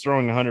dude's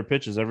throwing 100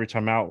 pitches every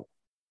time out.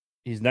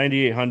 He's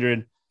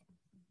 9,800.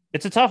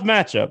 It's a tough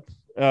matchup.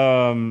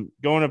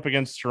 Going up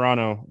against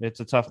Toronto, it's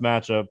a tough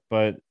matchup.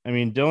 But I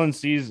mean, Dylan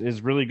Cease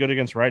is really good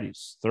against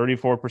righties.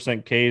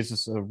 34% Ks.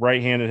 It's a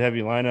right-handed heavy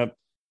lineup.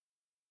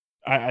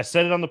 I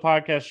said it on the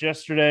podcast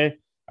yesterday.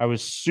 I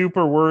was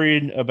super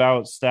worried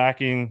about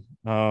stacking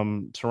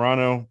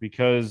Toronto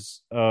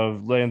because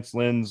of Lance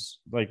Lynn's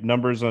like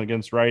numbers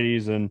against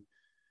righties, and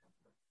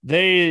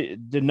they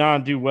did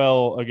not do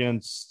well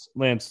against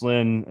Lance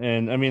Lynn.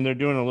 And I mean, they're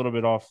doing a little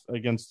bit off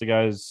against the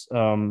guys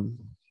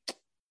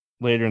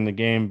later in the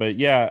game. But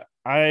yeah,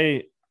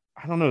 I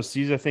don't know.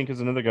 Cease, I think, is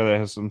another guy that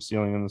has some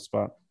ceiling in the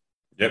spot.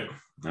 Yep.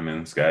 I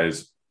mean, this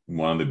guy's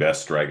one of the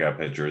best strikeout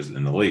pitchers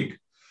in the league.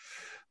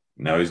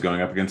 Now he's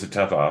going up against a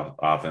tough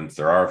offense.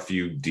 There are a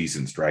few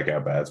decent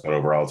strikeout bats, but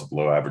overall it's a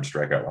below average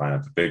strikeout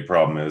lineup. The big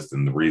problem is,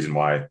 and the reason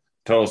why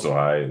total's so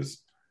high,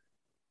 is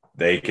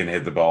they can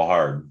hit the ball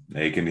hard.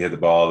 They can hit the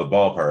ball at the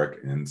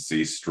ballpark, and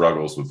Cease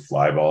struggles with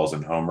fly balls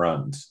and home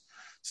runs.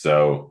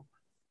 So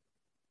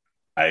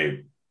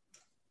this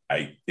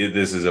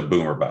is a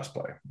boomer bust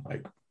play.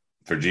 Like,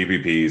 for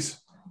GPPs,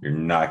 you're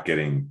not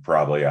getting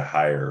probably a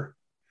higher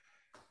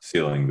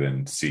ceiling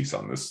than Cease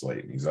on this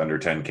slate. He's under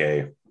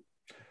 10K.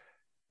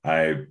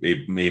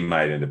 He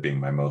might end up being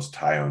my most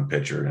high-owned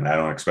pitcher, and I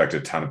don't expect a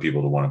ton of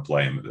people to want to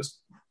play him at this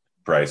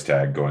price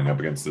tag going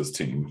up against this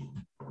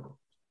team.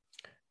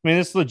 I mean,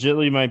 this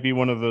legitimately might be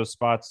one of those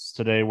spots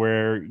today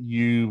where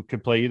you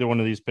could play either one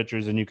of these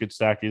pitchers and you could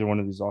stack either one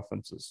of these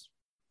offenses.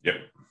 Yep.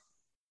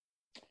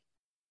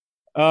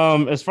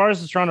 As far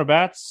as the Toronto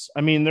bats,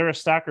 I mean, they're a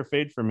stack or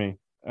fade for me.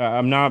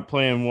 I'm not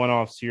playing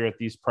one-offs here at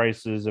these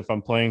prices. If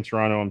I'm playing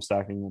Toronto, I'm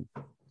stacking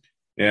them.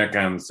 Yeah,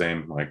 kind of the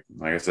same. Like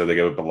I said, they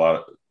give up a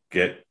lot.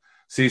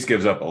 Cease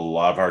gives up a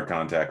lot of hard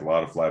contact, a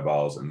lot of fly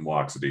balls, and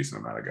walks a decent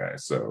amount of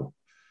guys. So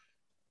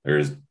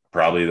there's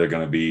probably either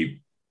going to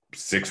be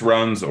 6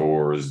 runs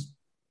or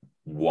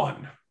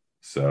 1.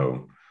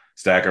 So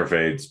stack or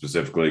fade,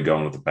 specifically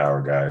going with the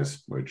power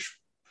guys, which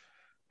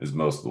is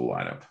most of the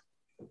lineup.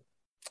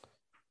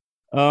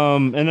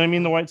 And I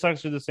mean, the White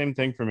Sox are the same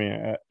thing for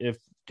me. If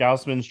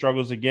Gaussman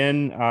struggles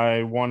again,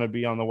 I want to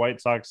be on the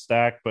White Sox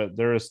stack, but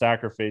they're a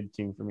stack or fade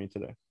team for me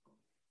today.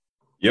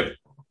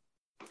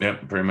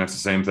 Yep, pretty much the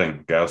same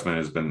thing. Gaussman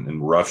has been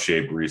in rough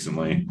shape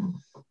recently.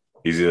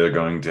 He's either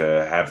going to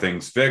have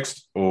things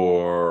fixed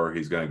or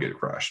he's going to get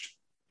crushed.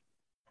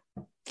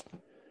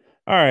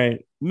 All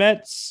right.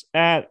 Mets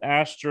at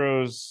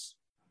Astros,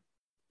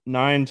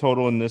 9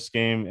 total in this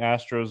game.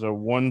 Astros are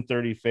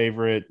 130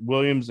 favorite.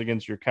 Williams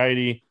against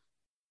Urquidy.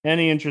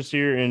 Any interest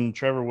here in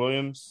Trevor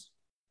Williams?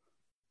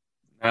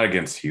 Not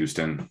against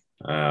Houston.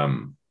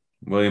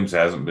 Williams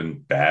hasn't been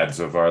bad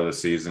so far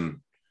this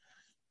season.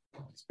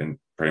 It's been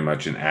pretty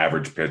much an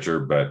average pitcher,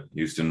 but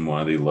Houston,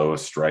 one of the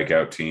lowest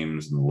strikeout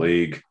teams in the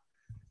league.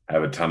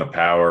 have a ton of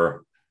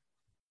power,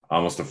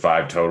 almost a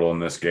 5 total in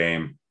this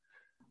game.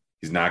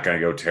 He's not going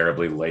to go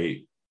terribly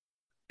late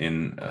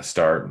in a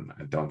start.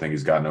 I don't think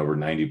he's gotten over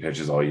 90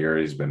 pitches all year.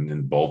 He's been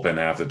in bullpen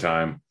half the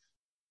time.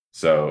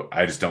 So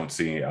I just don't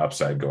see any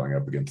upside going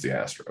up against the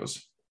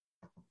Astros.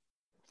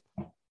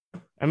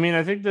 I mean,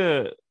 I think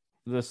the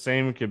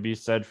same could be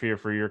said for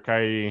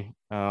Urquidy.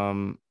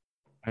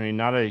 I mean,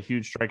 not a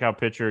huge strikeout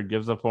pitcher,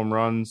 gives up home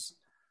runs.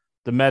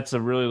 The Mets a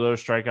really low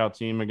strikeout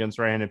team against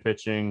right-handed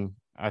pitching.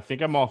 I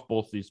think I'm off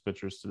both these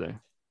pitchers today.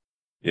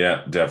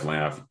 Yeah, definitely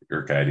off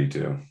Urquidy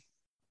too.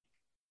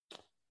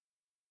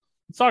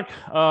 Let's talk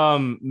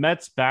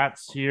Mets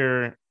bats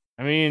here.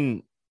 I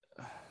mean,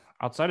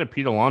 outside of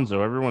Pete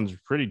Alonso, everyone's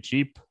pretty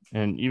cheap.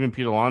 And even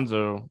Pete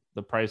Alonso,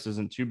 the price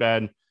isn't too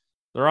bad.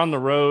 They're on the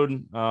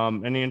road.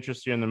 Any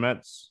interest here in the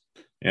Mets?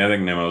 Yeah, I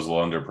think Nimmo's a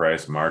little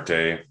underpriced.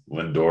 Marte,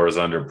 Lindor's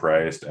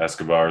underpriced.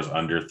 Escobar's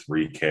under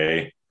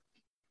 3K.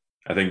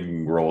 I think you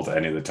can roll with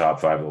any of the top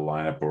 5 of the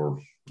lineup, or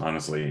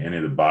honestly, any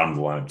of the bottom of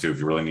the lineup too, if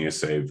you really need to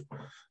save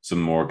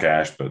some more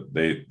cash. But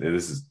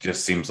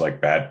just seems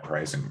like bad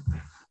pricing.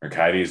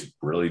 Urquidy's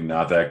really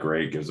not that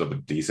great. Gives up a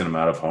decent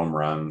amount of home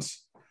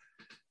runs.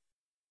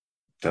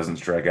 Doesn't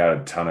strike out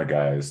a ton of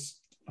guys.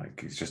 Like,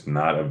 he's just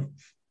not a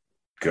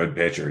good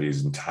pitcher.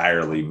 He's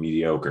entirely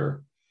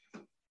mediocre.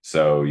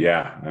 So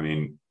yeah, I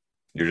mean,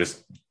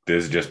 this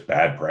is just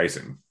bad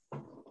pricing.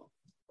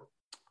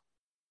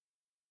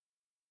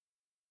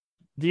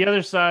 The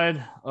other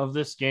side of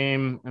this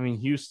game, I mean,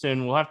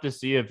 Houston, we'll have to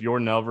see if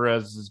Yordan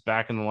Alvarez is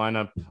back in the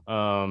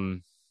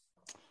lineup.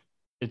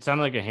 It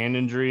sounded like a hand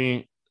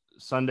injury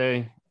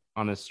Sunday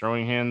on his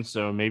throwing hand,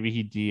 so maybe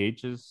he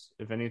DHs,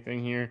 if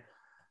anything, here.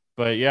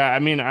 But yeah, I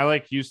mean, I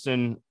like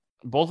Houston.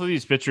 Both of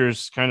these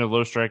pitchers kind of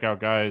low strikeout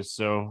guys.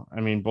 So,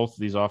 I mean, both of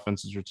these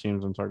offenses are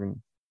teams I'm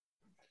targeting.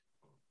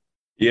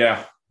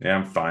 Yeah,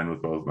 I'm fine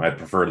with both. I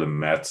prefer the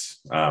Mets,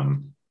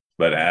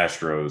 but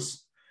Astros,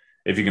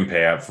 if you can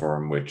pay out for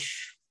them,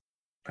 which,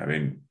 I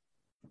mean,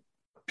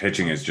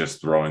 pitching is just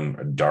throwing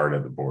a dart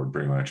at the board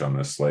pretty much on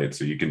this slate.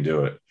 So you can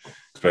do it,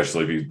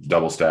 especially if you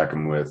double stack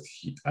them with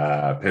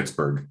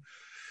Pittsburgh.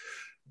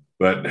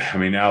 But, I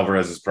mean,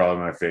 Alvarez is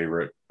probably my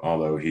favorite,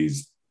 although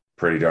he's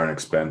pretty darn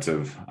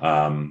expensive.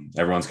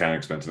 Everyone's kind of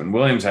expensive. And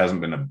Williams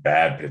hasn't been a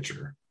bad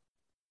pitcher.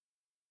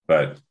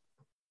 But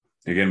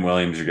you're getting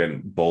Williams, you're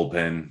getting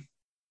bullpen.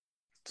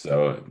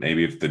 So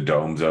maybe if the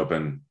dome's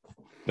open,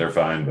 they're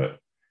fine. But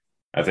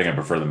I think I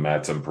prefer the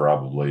Mets. I'm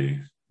probably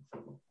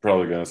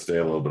going to stay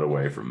a little bit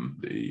away from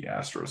the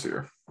Astros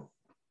here.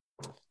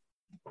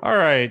 All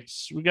right.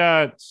 We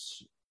got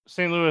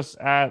St. Louis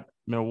at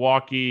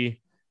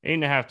Milwaukee.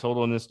 8.5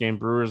 total in this game.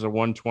 Brewers are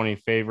 120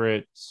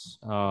 favorites.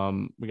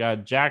 We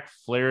got Jack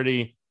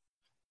Flaherty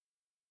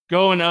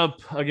going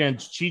up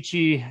against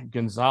Chichi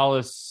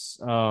Gonzalez.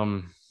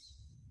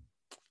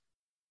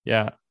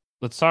 Yeah,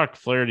 let's talk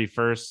Flaherty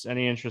first.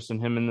 Any interest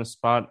in him in this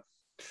spot?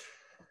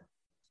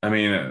 I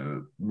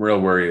mean, real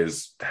worry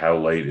is how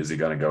late is he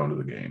going to go into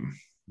the game?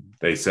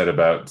 They said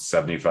about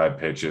 75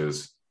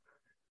 pitches,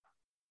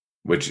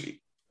 which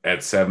at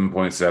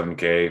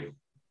 7.7K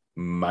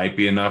might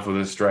be enough with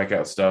his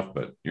strikeout stuff,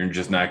 but you're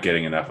just not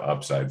getting enough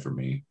upside for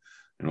me.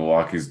 And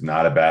Milwaukee's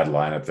not a bad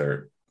lineup.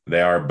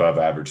 They are above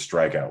average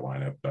strikeout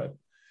lineup, but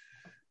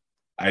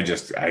I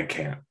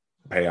can't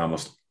pay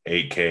almost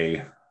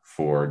 8K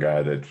for a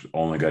guy that's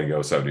only going to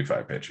go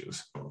 75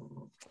 pitches.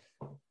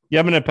 Yeah,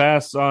 I'm going to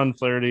pass on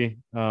Flaherty.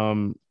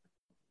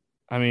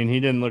 I mean, he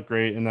didn't look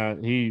great in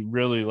that. He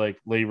really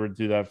labored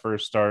through that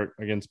first start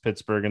against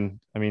Pittsburgh. And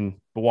I mean,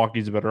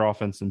 Milwaukee's a better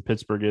offense than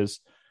Pittsburgh is.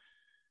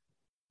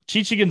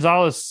 Chichi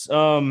Gonzalez,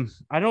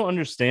 I don't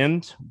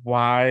understand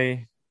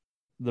why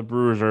the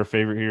Brewers are a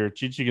favorite here.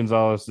 Chichi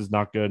Gonzalez is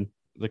not good.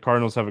 The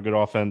Cardinals have a good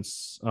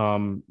offense.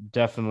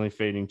 Definitely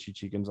fading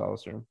Chichi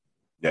Gonzalez here.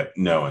 Yeah,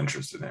 no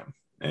interest in him.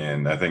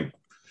 And I think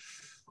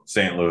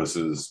St. Louis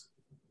is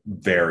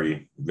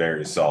very,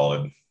 very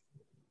solid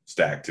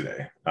stack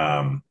today.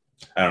 I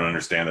don't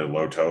understand their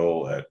low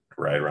total at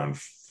right around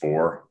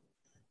 4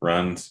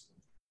 runs.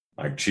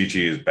 Like,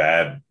 Chichi is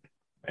bad,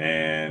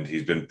 and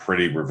he's been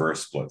pretty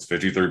reverse splits.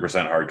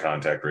 53% hard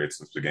contact rate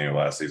since the beginning of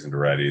last season to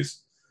righties.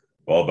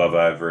 Well above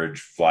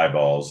average fly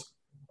balls.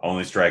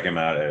 Only strike him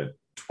out at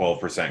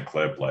 12%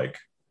 clip. Like,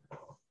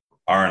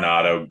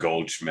 Arenado,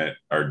 Goldschmidt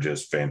are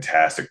just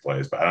fantastic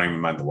plays, but I don't even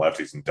mind the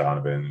lefties and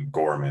Donovan and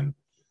Gorman.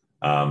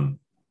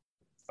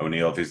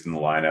 O'Neill, if he's in the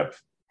lineup.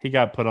 He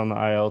got put on the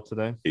IL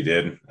today. He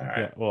did? All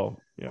right.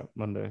 Yeah,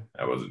 Monday.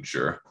 I wasn't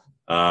sure.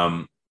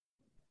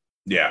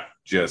 Yeah,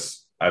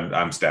 just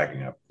I'm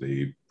stacking up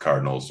the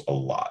Cardinals a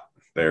lot.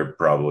 They're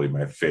probably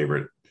my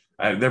favorite.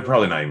 They're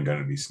probably not even going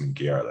to be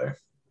sneaky, are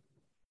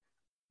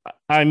they?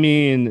 I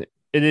mean,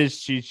 it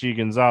is Chichi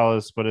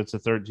Gonzalez, but it's a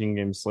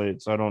 13-game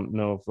slate, so I don't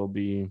know if they'll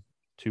be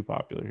too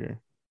popular here.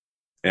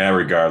 Yeah,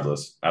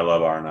 regardless. I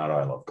love Arenado.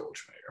 I love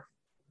Goldschmidt here.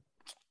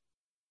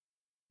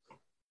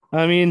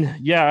 I mean,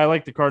 yeah, I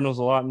like the Cardinals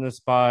a lot in this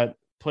spot.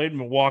 Played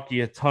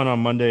Milwaukee a ton on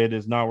Monday. It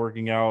is not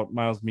working out.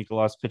 Miles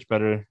Mikolas pitched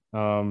better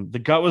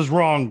The gut was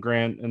wrong,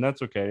 Grant, and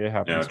that's okay. It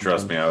happens.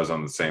 Trust me, sometimes. I was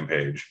on the same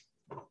page.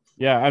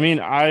 Yeah, I mean,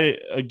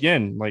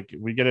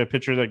 we get a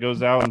pitcher that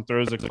goes out and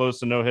throws a close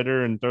to no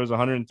hitter and throws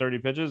 130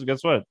 pitches.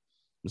 Guess what?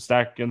 The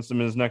stack against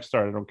him in his next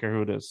start. I don't care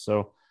who it is.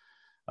 So,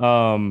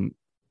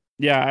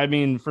 yeah, I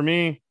mean, for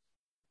me,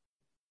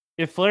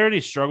 if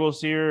Flaherty struggles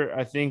here,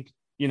 I think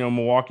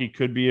Milwaukee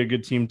could be a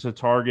good team to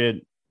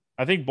target.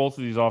 I think both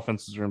of these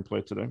offenses are in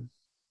play today.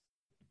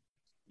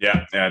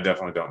 Yeah, I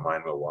definitely don't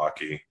mind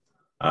Milwaukee.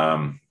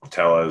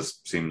 Tellez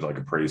seems like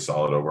a pretty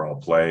solid overall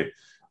play.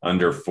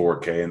 Under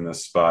 4K in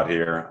this spot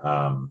here.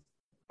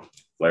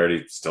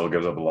 Flaherty still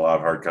gives up a lot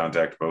of hard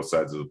contact both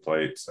sides of the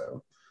plate.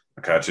 So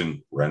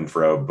McCutchen,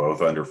 Renfroe,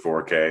 both under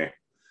 4K.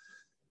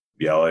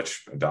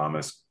 Yelich,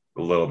 Adames,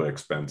 a little bit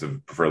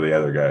expensive. Prefer the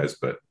other guys.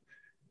 But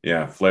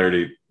yeah,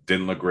 Flaherty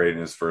didn't look great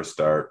in his first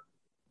start.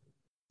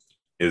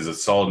 Is a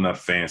solid enough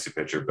fantasy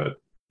pitcher, but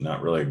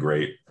not really a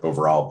great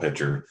overall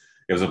pitcher.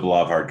 Gives up a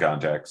lot of hard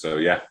contact. So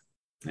yeah.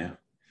 I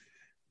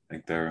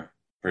think they're a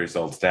pretty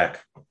solid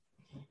stack.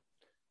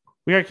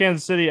 We got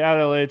Kansas City at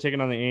LA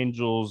taking on the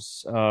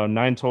Angels.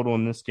 9 total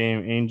in this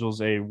game.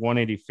 Angels a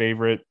 180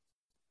 favorite.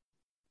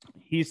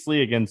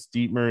 Heasley against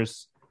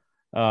Dietmers.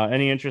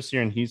 Any interest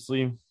here in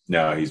Heasley?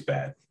 No, he's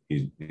bad.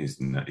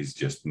 He's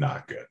just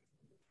not good.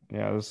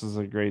 Yeah, this is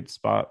a great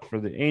spot for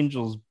the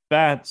Angels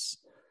bats.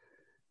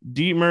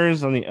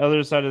 Dietmers on the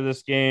other side of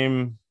this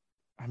game.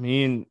 I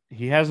mean,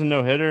 he has a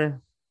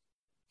no-hitter.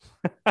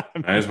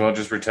 Might as well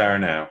just retire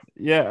now.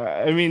 Yeah,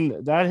 I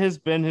mean, that has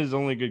been his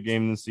only good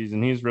game this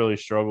season. He's really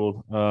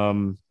struggled.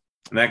 In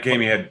that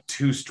game, he had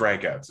 2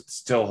 strikeouts. It's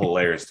still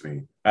hilarious to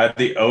me. I had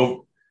the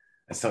over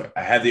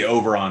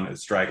on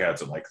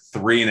strikeouts at like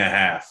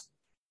 3.5,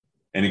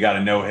 and he got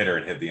a no-hitter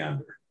and hit the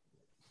under.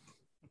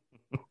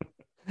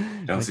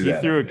 Don't see that.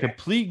 He threw a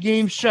complete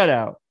game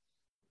shutout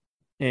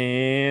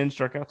and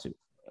struck out 2.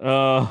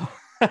 I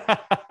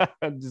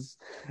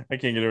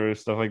can't get over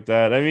stuff like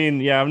that. I mean,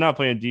 yeah, I'm not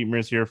playing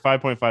Dietmers here.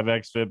 5.5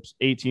 xFIPs,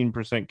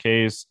 18%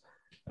 Ks,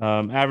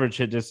 average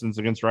hit distance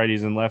against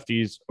righties and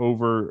lefties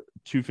over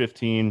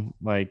 215.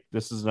 Like,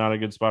 this is not a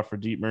good spot for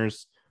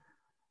Dietmers.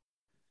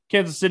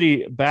 Kansas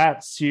City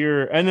bats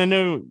here, and I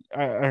know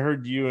I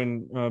heard you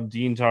and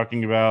Dean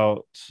talking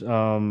about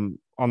on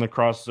the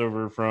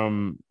crossover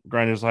from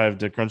Grinders Live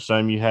to Crunch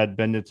Time, you had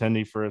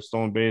Benintendi for a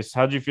stolen base.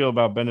 How'd you feel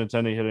about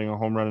Benintendi hitting a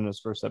home run in his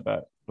first at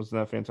bat? Wasn't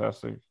that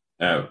fantastic?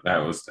 I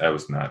was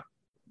not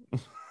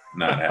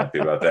happy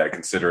about that,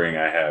 considering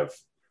I have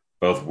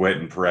both Witt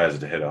and Perez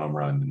to hit a home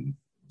run,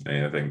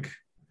 and I think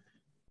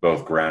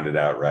both grounded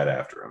out right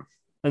after him.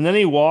 And then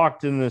he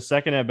walked in the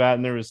second at bat,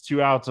 and there was 2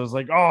 outs. I was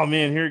like, "Oh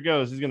man, here it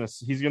goes. He's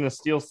gonna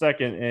steal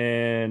second."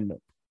 And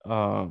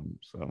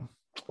so.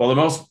 Well, the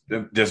most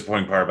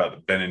disappointing part about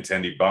the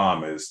Benintendi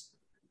bomb is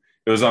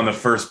it was on the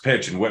first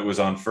pitch and Witt was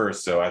on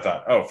first. So I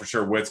thought, oh, for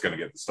sure, Witt's going to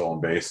get the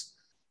stolen base,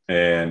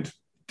 and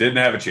didn't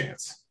have a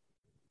chance.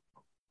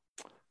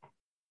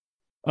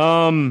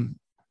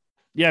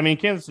 Yeah, I mean,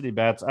 Kansas City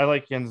bats. I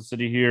like Kansas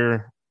City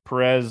here.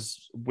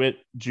 Perez, Witt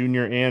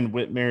Jr., and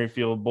Whit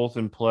Merrifield both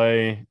in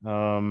play.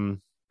 Dozier's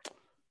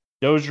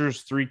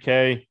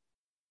 3K.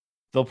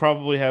 They'll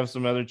probably have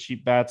some other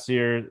cheap bats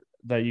here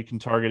that you can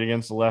target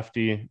against the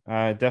lefty.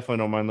 I definitely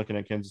don't mind looking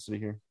at Kansas City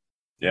here.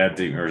 Yeah,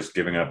 Dietmer's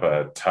giving up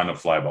a ton of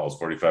fly balls,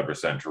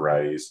 45% to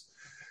righties,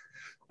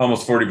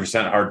 almost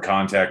 40% hard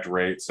contact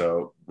rate.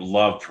 So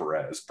love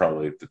Perez,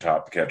 probably the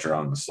top catcher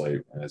on the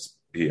slate, as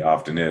he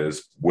often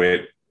is.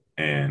 Witt,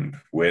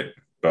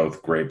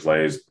 both great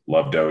plays.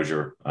 Love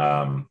Dozier.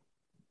 Yeah,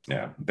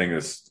 I think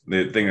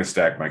this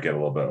stack might get a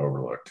little bit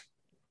overlooked.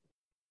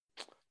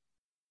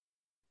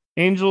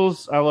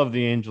 Angels, I love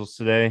the Angels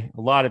today.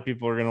 A lot of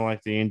people are going to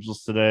like the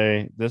Angels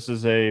today. This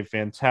is a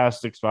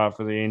fantastic spot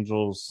for the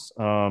Angels.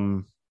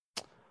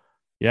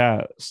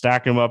 Yeah,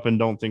 stack them up and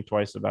don't think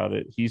twice about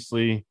it.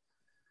 Heasley,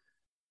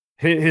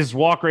 his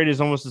walk rate is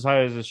almost as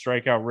high as his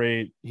strikeout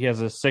rate. He has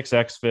a 6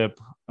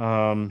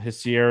 xFIP. His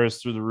Sierra is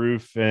through the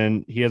roof,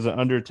 and he has an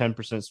under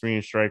 10% swing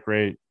and strike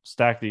rate.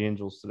 Stack the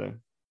Angels today.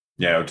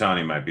 Yeah,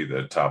 Ohtani might be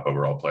the top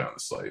overall play on the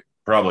slate.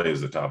 Probably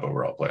is the top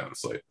overall play on the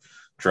slate.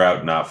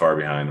 Trout not far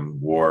behind him.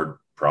 Ward,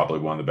 probably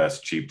one of the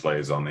best cheap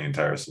plays on the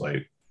entire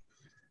slate.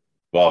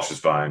 Walsh is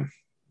fine.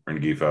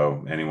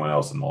 Rengifo, anyone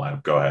else in the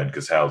lineup, go ahead,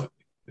 because Hal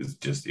is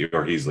just,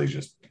 or Heasley's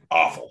just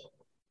awful.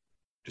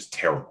 Just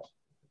terrible.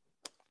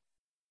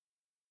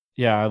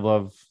 Yeah, I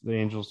love the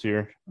Angels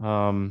here.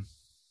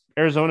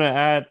 Arizona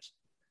at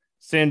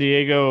San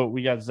Diego.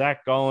 We got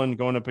Zach Gallen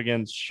going up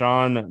against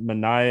Sean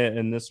Manaea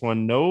in this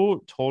one.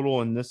 No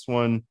total in this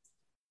one.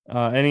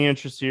 Any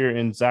interest here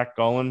in Zach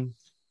Gallen?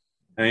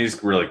 And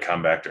he's really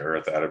come back to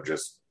earth out of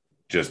just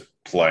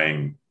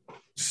playing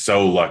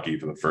so lucky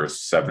for the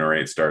first 7 or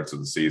 8 starts of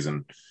the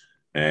season,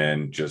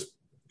 and just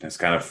has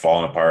kind of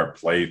fallen apart,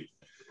 played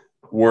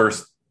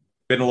worse,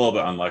 been a little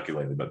bit unlucky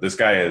lately. But this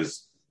guy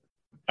has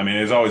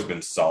always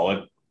been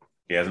solid.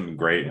 He hasn't been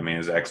great. I mean,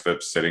 his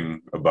xFIP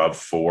sitting above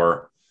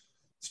 4.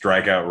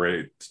 Strikeout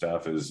rate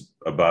stuff is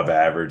above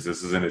average.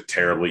 This isn't a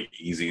terribly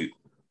easy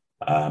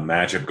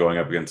matchup going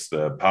up against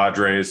the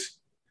Padres.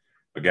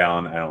 But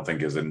Gallen, I don't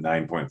think is a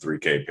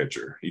 9.3K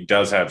pitcher. He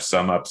does have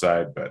some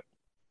upside, but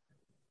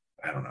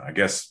I don't know. I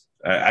guess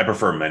I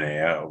prefer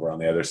Manaea over on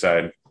the other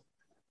side.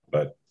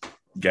 But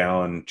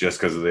Gallen, just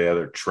because of the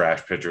other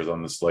trash pitchers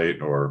on the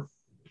slate or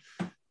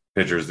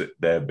pitchers that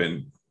have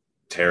been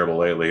terrible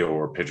lately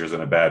or pitchers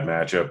in a bad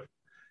matchup,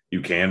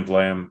 you can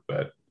play him.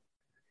 But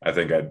I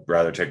think I'd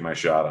rather take my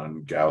shot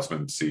on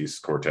Gausman, Cease,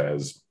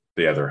 Cortez,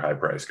 the other high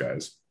price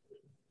guys.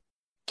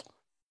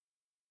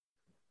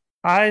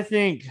 I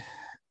think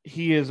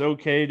he is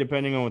okay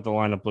depending on what the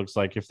lineup looks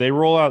like. If they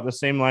roll out the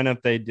same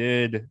lineup they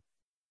did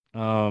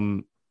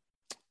on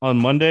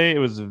Monday, it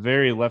was a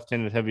very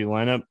left-handed heavy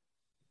lineup.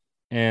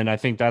 And I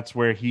think that's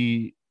where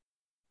he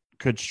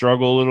could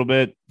struggle a little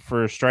bit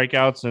for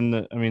strikeouts. And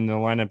the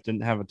lineup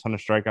didn't have a ton of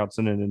strikeouts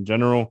in it in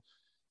general.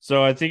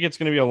 So I think it's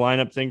going to be a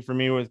lineup thing for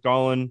me with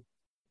Gallen.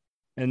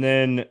 And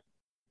then,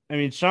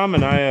 Sean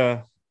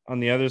Manaea on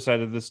the other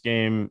side of this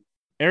game,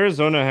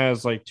 Arizona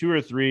has like 2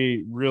 or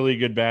 3 really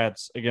good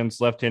bats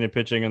against left-handed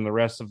pitching, and the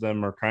rest of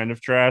them are kind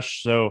of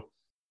trash. So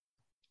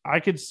I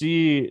could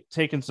see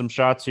taking some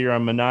shots here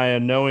on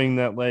Manaea, knowing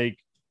that like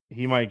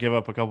he might give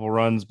up a couple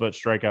runs, but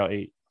strike out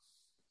 8.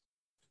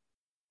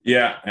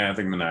 Yeah, and I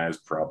think Manaea is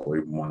probably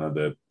one of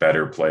the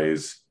better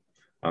plays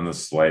on the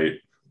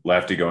slate.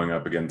 Lefty going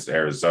up against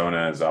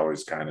Arizona is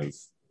always kind of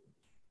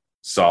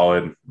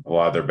solid. A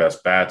lot of their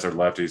best bats are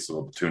lefties, so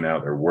they'll tune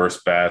out their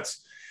worst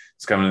bats.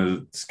 It's coming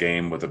to this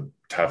game with a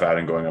tough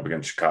outing going up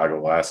against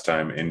Chicago last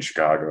time in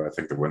Chicago. I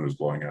think the wind was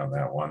blowing out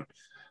that one.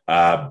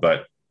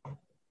 But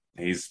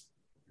he's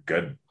a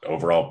good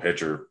overall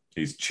pitcher.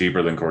 He's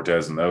cheaper than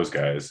Cortez and those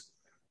guys.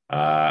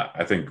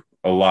 I think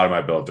a lot of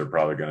my builds are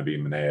probably going to be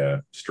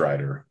Manaea,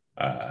 Strider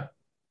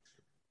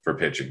for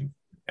pitching.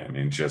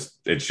 It's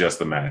just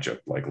the matchup.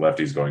 Like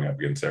lefties going up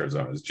against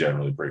Arizona is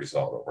generally pretty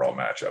solid overall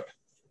matchup.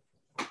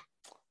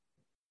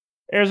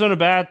 Arizona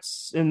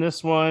bats in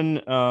this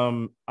one.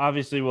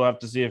 Obviously, we'll have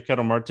to see if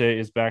Ketel Marte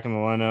is back in the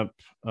lineup.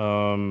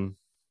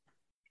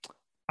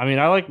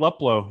 I like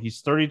Luplow. He's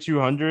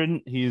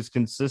 3,200. He's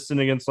consistent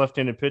against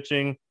left-handed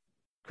pitching.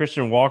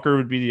 Christian Walker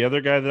would be the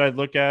other guy that I'd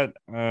look at.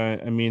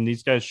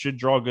 These guys should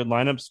draw good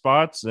lineup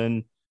spots.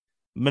 And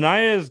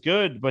Manaea is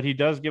good, but he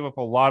does give up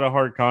a lot of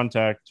hard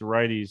contact to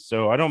righties.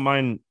 So I don't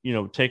mind,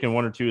 taking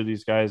 1 or 2 of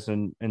these guys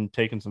and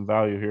taking some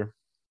value here.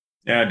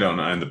 Yeah, I don't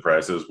mind the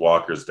prices.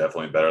 Walker's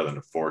definitely better than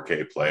a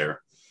 4K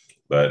player,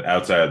 but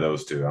outside of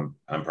those two,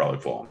 I'm probably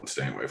full on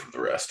staying away from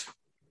the rest.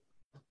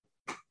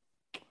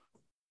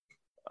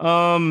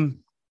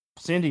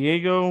 San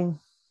Diego.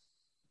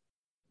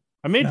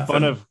 I made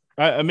fun of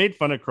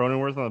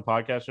Cronenworth on the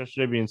podcast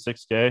yesterday being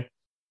 6K,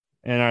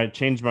 and I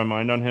changed my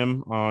mind on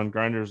him on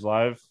Grinders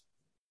Live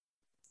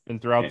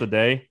and throughout the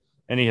day,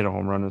 and he hit a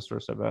home run his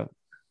first at bat.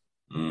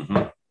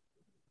 Mm-hmm.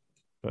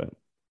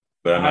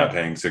 But I'm not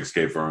paying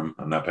 6K for him.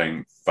 I'm not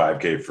paying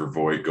 5K for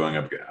Voit going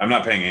up. I'm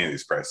not paying any of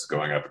these prices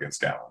going up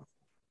against Gallen.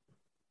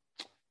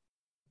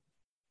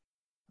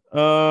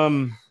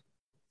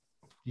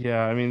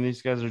 Yeah,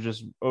 these guys are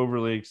just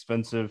overly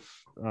expensive.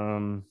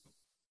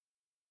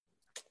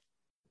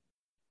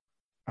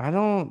 I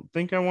don't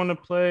think I want to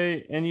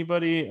play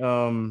anybody.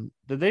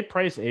 Did they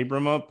price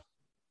Abram up?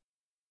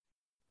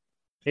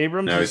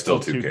 Abrams no, he's still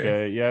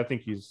 2K. Yeah, I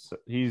think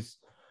he's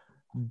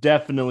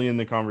definitely in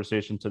the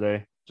conversation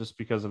today just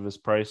because of his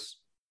price.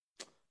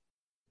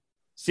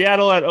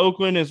 Seattle at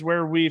Oakland is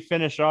where we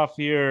finish off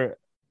here.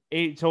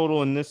 8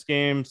 total in this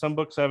game. Some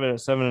books have it at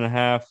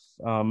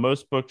 7.5.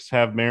 Most books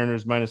have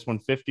Mariners minus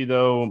 150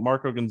 though.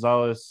 Marco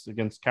Gonzalez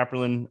against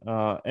Kapralin.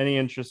 Any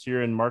interest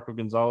here in Marco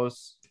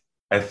Gonzalez?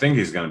 I think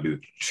he's going to be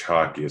the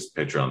chalkiest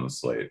pitcher on the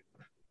slate,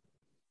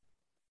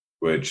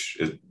 which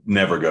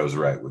never goes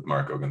right with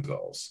Marco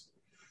Gonzalez.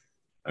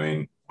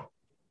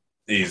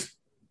 He's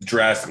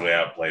drastically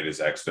outplayed his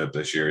xFIP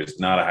this year. He's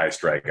not a high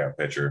strikeout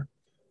pitcher,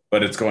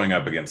 but it's going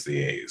up against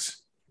the A's.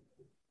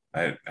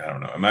 I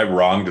don't know. Am I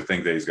wrong to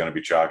think that he's going to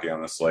be chalky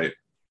on the slate?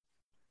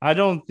 I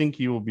don't think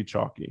he will be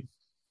chalky.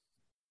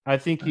 I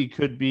think he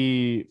could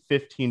be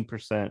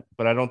 15%,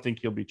 but I don't think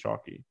he'll be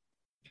chalky.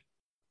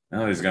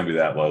 No, he's going to be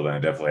that low, then I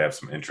definitely have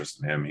some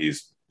interest in him.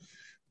 He's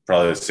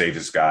probably the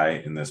safest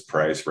guy in this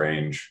price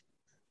range.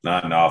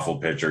 Not an awful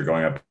pitcher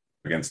going up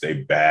against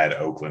a bad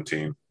Oakland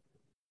team.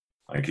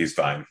 He's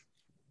fine.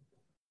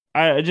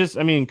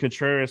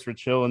 Contreras for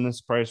chill in this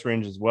price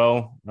range as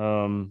well.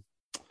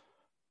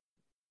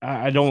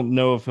 I don't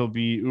know if he'll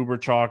be uber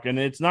chalk, and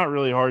it's not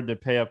really hard to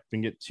pay up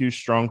and get 2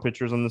 strong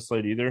pitchers on the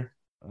slate either.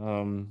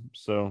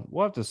 So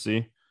we'll have to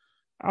see.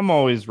 I'm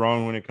always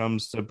wrong when it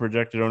comes to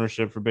projected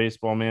ownership for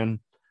baseball, man.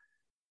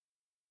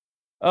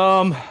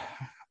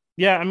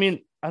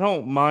 I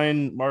don't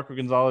mind Marco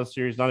Gonzalez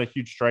here. He's not a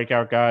huge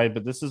strikeout guy,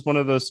 but this is one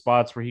of those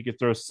spots where he could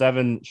throw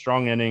 7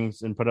 strong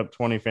innings and put up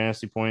 20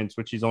 fantasy points,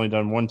 which he's only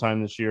done 1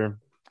 time this year,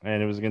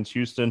 and it was against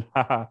Houston.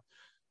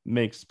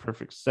 Makes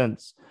perfect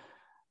sense.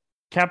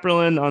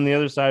 Kapralin on the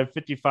other side,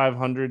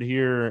 5,500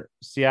 here.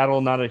 Seattle,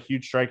 not a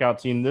huge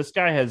strikeout team. This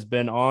guy has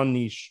been on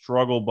the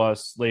struggle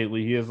bus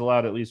lately. He has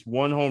allowed at least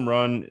 1 home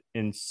run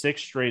in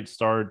 6 straight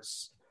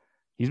starts.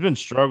 He's been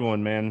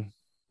struggling, man.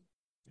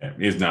 Yeah,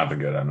 he's not been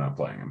good. I'm not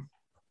playing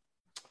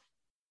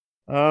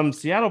him.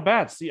 Seattle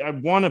Bats. See, I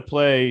want to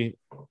play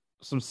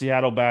some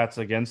Seattle Bats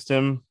against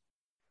him.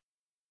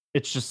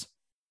 It's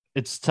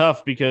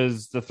tough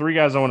because the three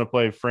guys I want to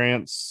play,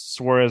 France,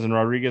 Suarez, and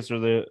Rodriguez, are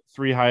the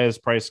three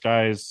highest priced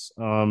guys.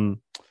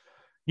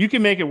 You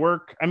can make it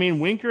work. I mean,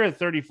 Winker at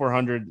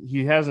 3,400,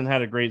 he hasn't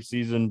had a great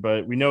season,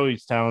 but we know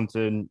he's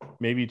talented.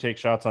 Maybe you take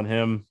shots on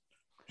him.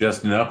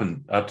 Justin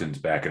Upton's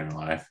back in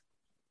life.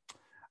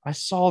 I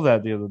saw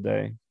that the other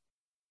day.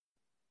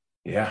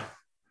 Yeah.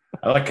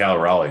 I like Cal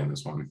Raleigh in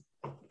this one.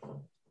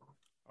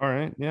 All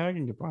right. Yeah, I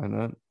can get behind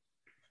that.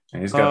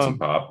 And he's got some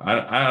pop.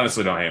 I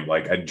honestly don't hate him.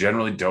 Like, I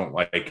generally don't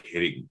like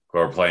hitting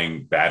or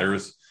playing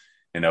batters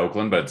in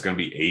Oakland, but it's going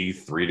to be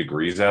 83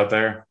 degrees out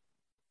there.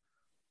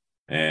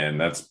 And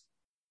that's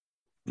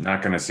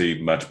not going to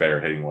see much better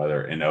hitting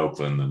weather in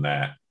Oakland than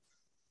that.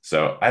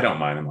 So I don't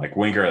mind him. Like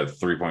Winker at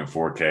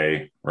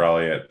 3.4K,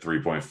 Raleigh at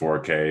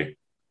 3.4K,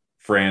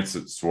 France,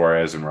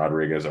 Suarez, and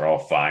Rodriguez are all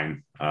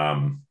fine.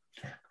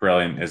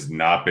 Corellian has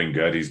not been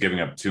good. He's giving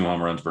up 2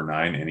 home runs per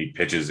 9, and he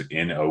pitches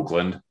in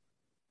Oakland.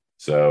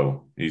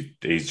 So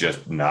he's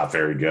just not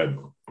very good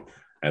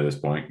at this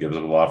point. Gives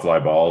up a lot of fly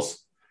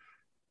balls.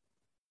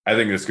 I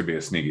think this could be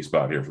a sneaky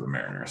spot here for the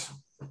Mariners.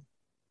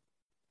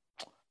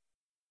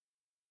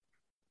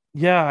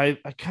 Yeah, I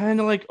kind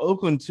of like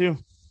Oakland too.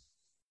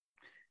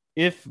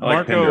 If I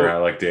like Marco, Pinder, I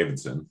like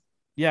Davidson.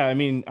 Yeah, I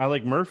mean, I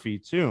like Murphy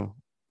too,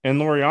 and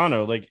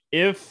Laureano. Like,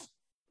 if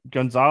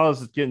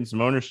Gonzalez is getting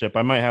some ownership,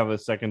 I might have a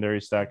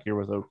secondary stack here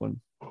with Oakland.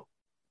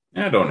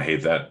 Yeah, I don't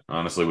hate that,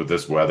 honestly, with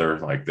this weather.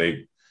 Like,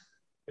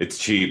 it's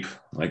cheap.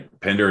 Like,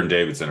 Pinder and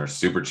Davidson are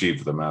super cheap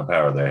for the amount of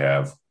power they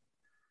have,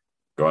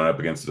 going up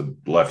against a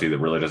lefty that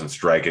really doesn't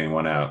strike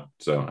anyone out.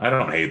 So I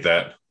don't hate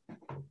that.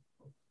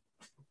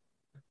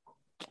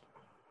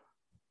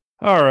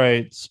 All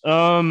right.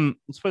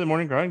 Let's play the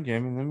morning grind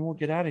game and then we'll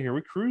get out of here.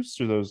 We cruise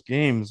through those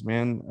games,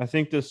 man. I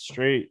think this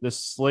slate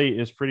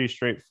is pretty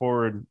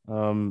straightforward.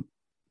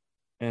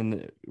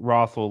 And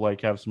Roth will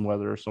have some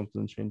weather or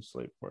something to change the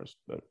slate for us.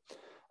 But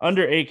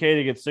under 8K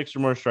to get 6 or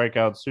more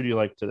strikeouts, who do you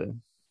like today?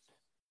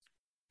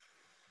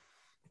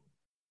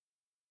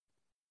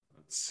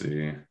 Let's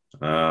see.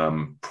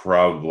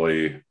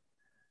 Probably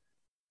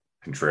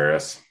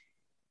Contreras.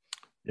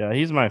 Yeah,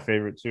 he's my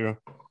favorite too.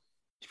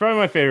 He's probably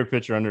my favorite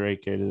pitcher under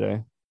 8K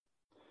today.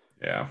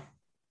 Yeah.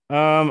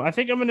 I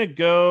think I'm going to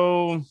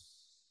go.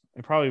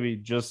 It'd probably be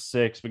just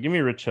 6, but give me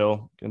Rich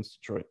Hill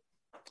against Detroit.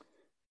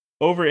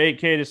 Over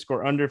 8K to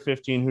score under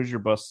 15. Who's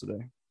your bust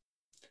today?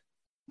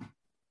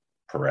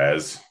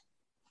 Perez.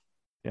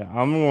 Yeah,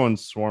 I'm going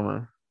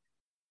Swarmer.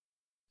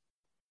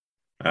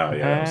 Oh, yeah,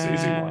 that was the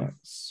easy one.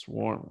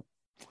 Swarmer.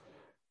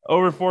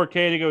 Over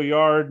 4K to go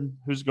Yard.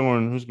 Who's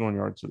going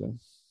Yard today?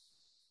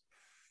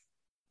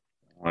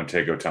 I want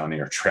to take Ohtani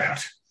or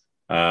Trout.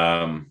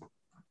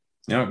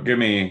 Give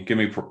me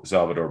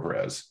Salvador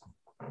Perez.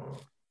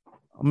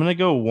 I'm gonna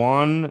go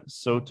Juan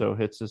Soto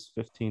hits his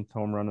 15th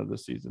home run of the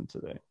season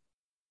today,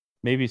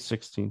 maybe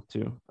 16th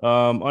too.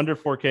 Under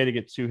 4K to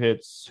get 2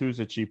 hits. Who's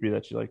a cheapie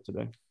that you like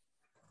today?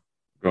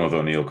 Going with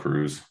O'Neal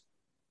Cruz.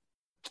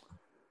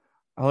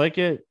 I like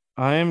it.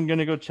 I am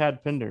gonna go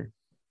Chad Pinder.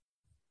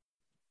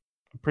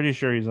 I'm pretty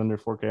sure he's under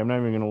 4K. I'm not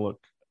even gonna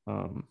look.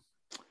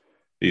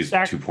 He's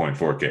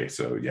 2.4K,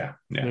 so yeah,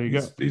 there you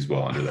go. He's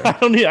well under there. I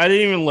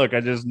didn't even look.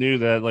 I just knew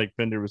that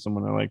Pinder was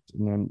someone I liked,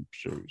 and I'm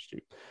sure he was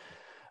cheap.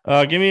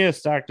 Give me a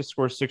stack to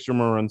score 6 or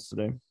more runs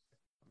today. I'm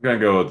gonna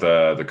go with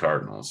the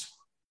Cardinals.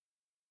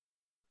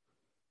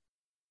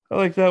 I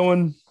like that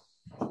one.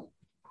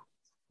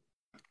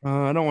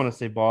 I don't want to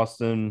say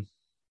Boston.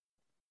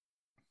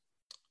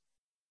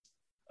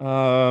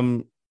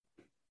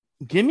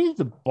 Give me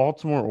the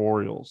Baltimore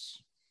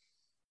Orioles.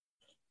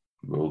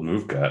 Old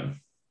move cut.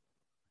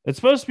 It's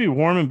supposed to be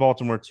warm in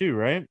Baltimore too,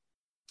 right?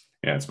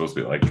 Yeah, it's supposed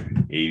to be like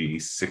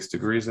 86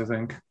 degrees, I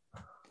think.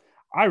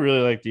 I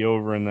really like the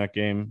over in that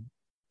game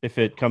if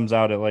it comes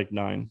out at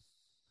 9.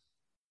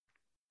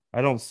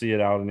 I don't see it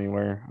out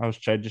anywhere. I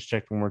just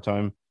checked one more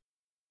time.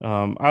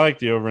 I like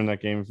the over in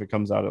that game if it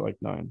comes out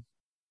at 9.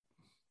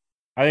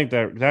 I think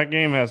that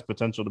game has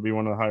potential to be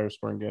one of the higher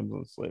scoring games on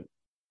the slate.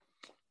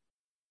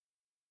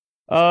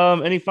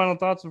 Any final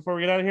thoughts before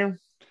we get out of here?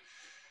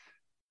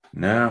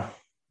 No,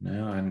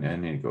 I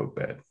need to go to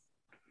bed.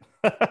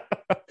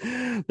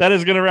 That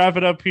is going to wrap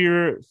it up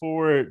here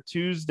for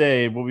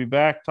Tuesday. We'll be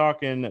back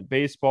talking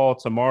baseball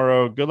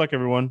tomorrow. Good luck,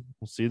 everyone.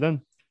 We'll see you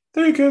then.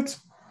 Thank you, kids.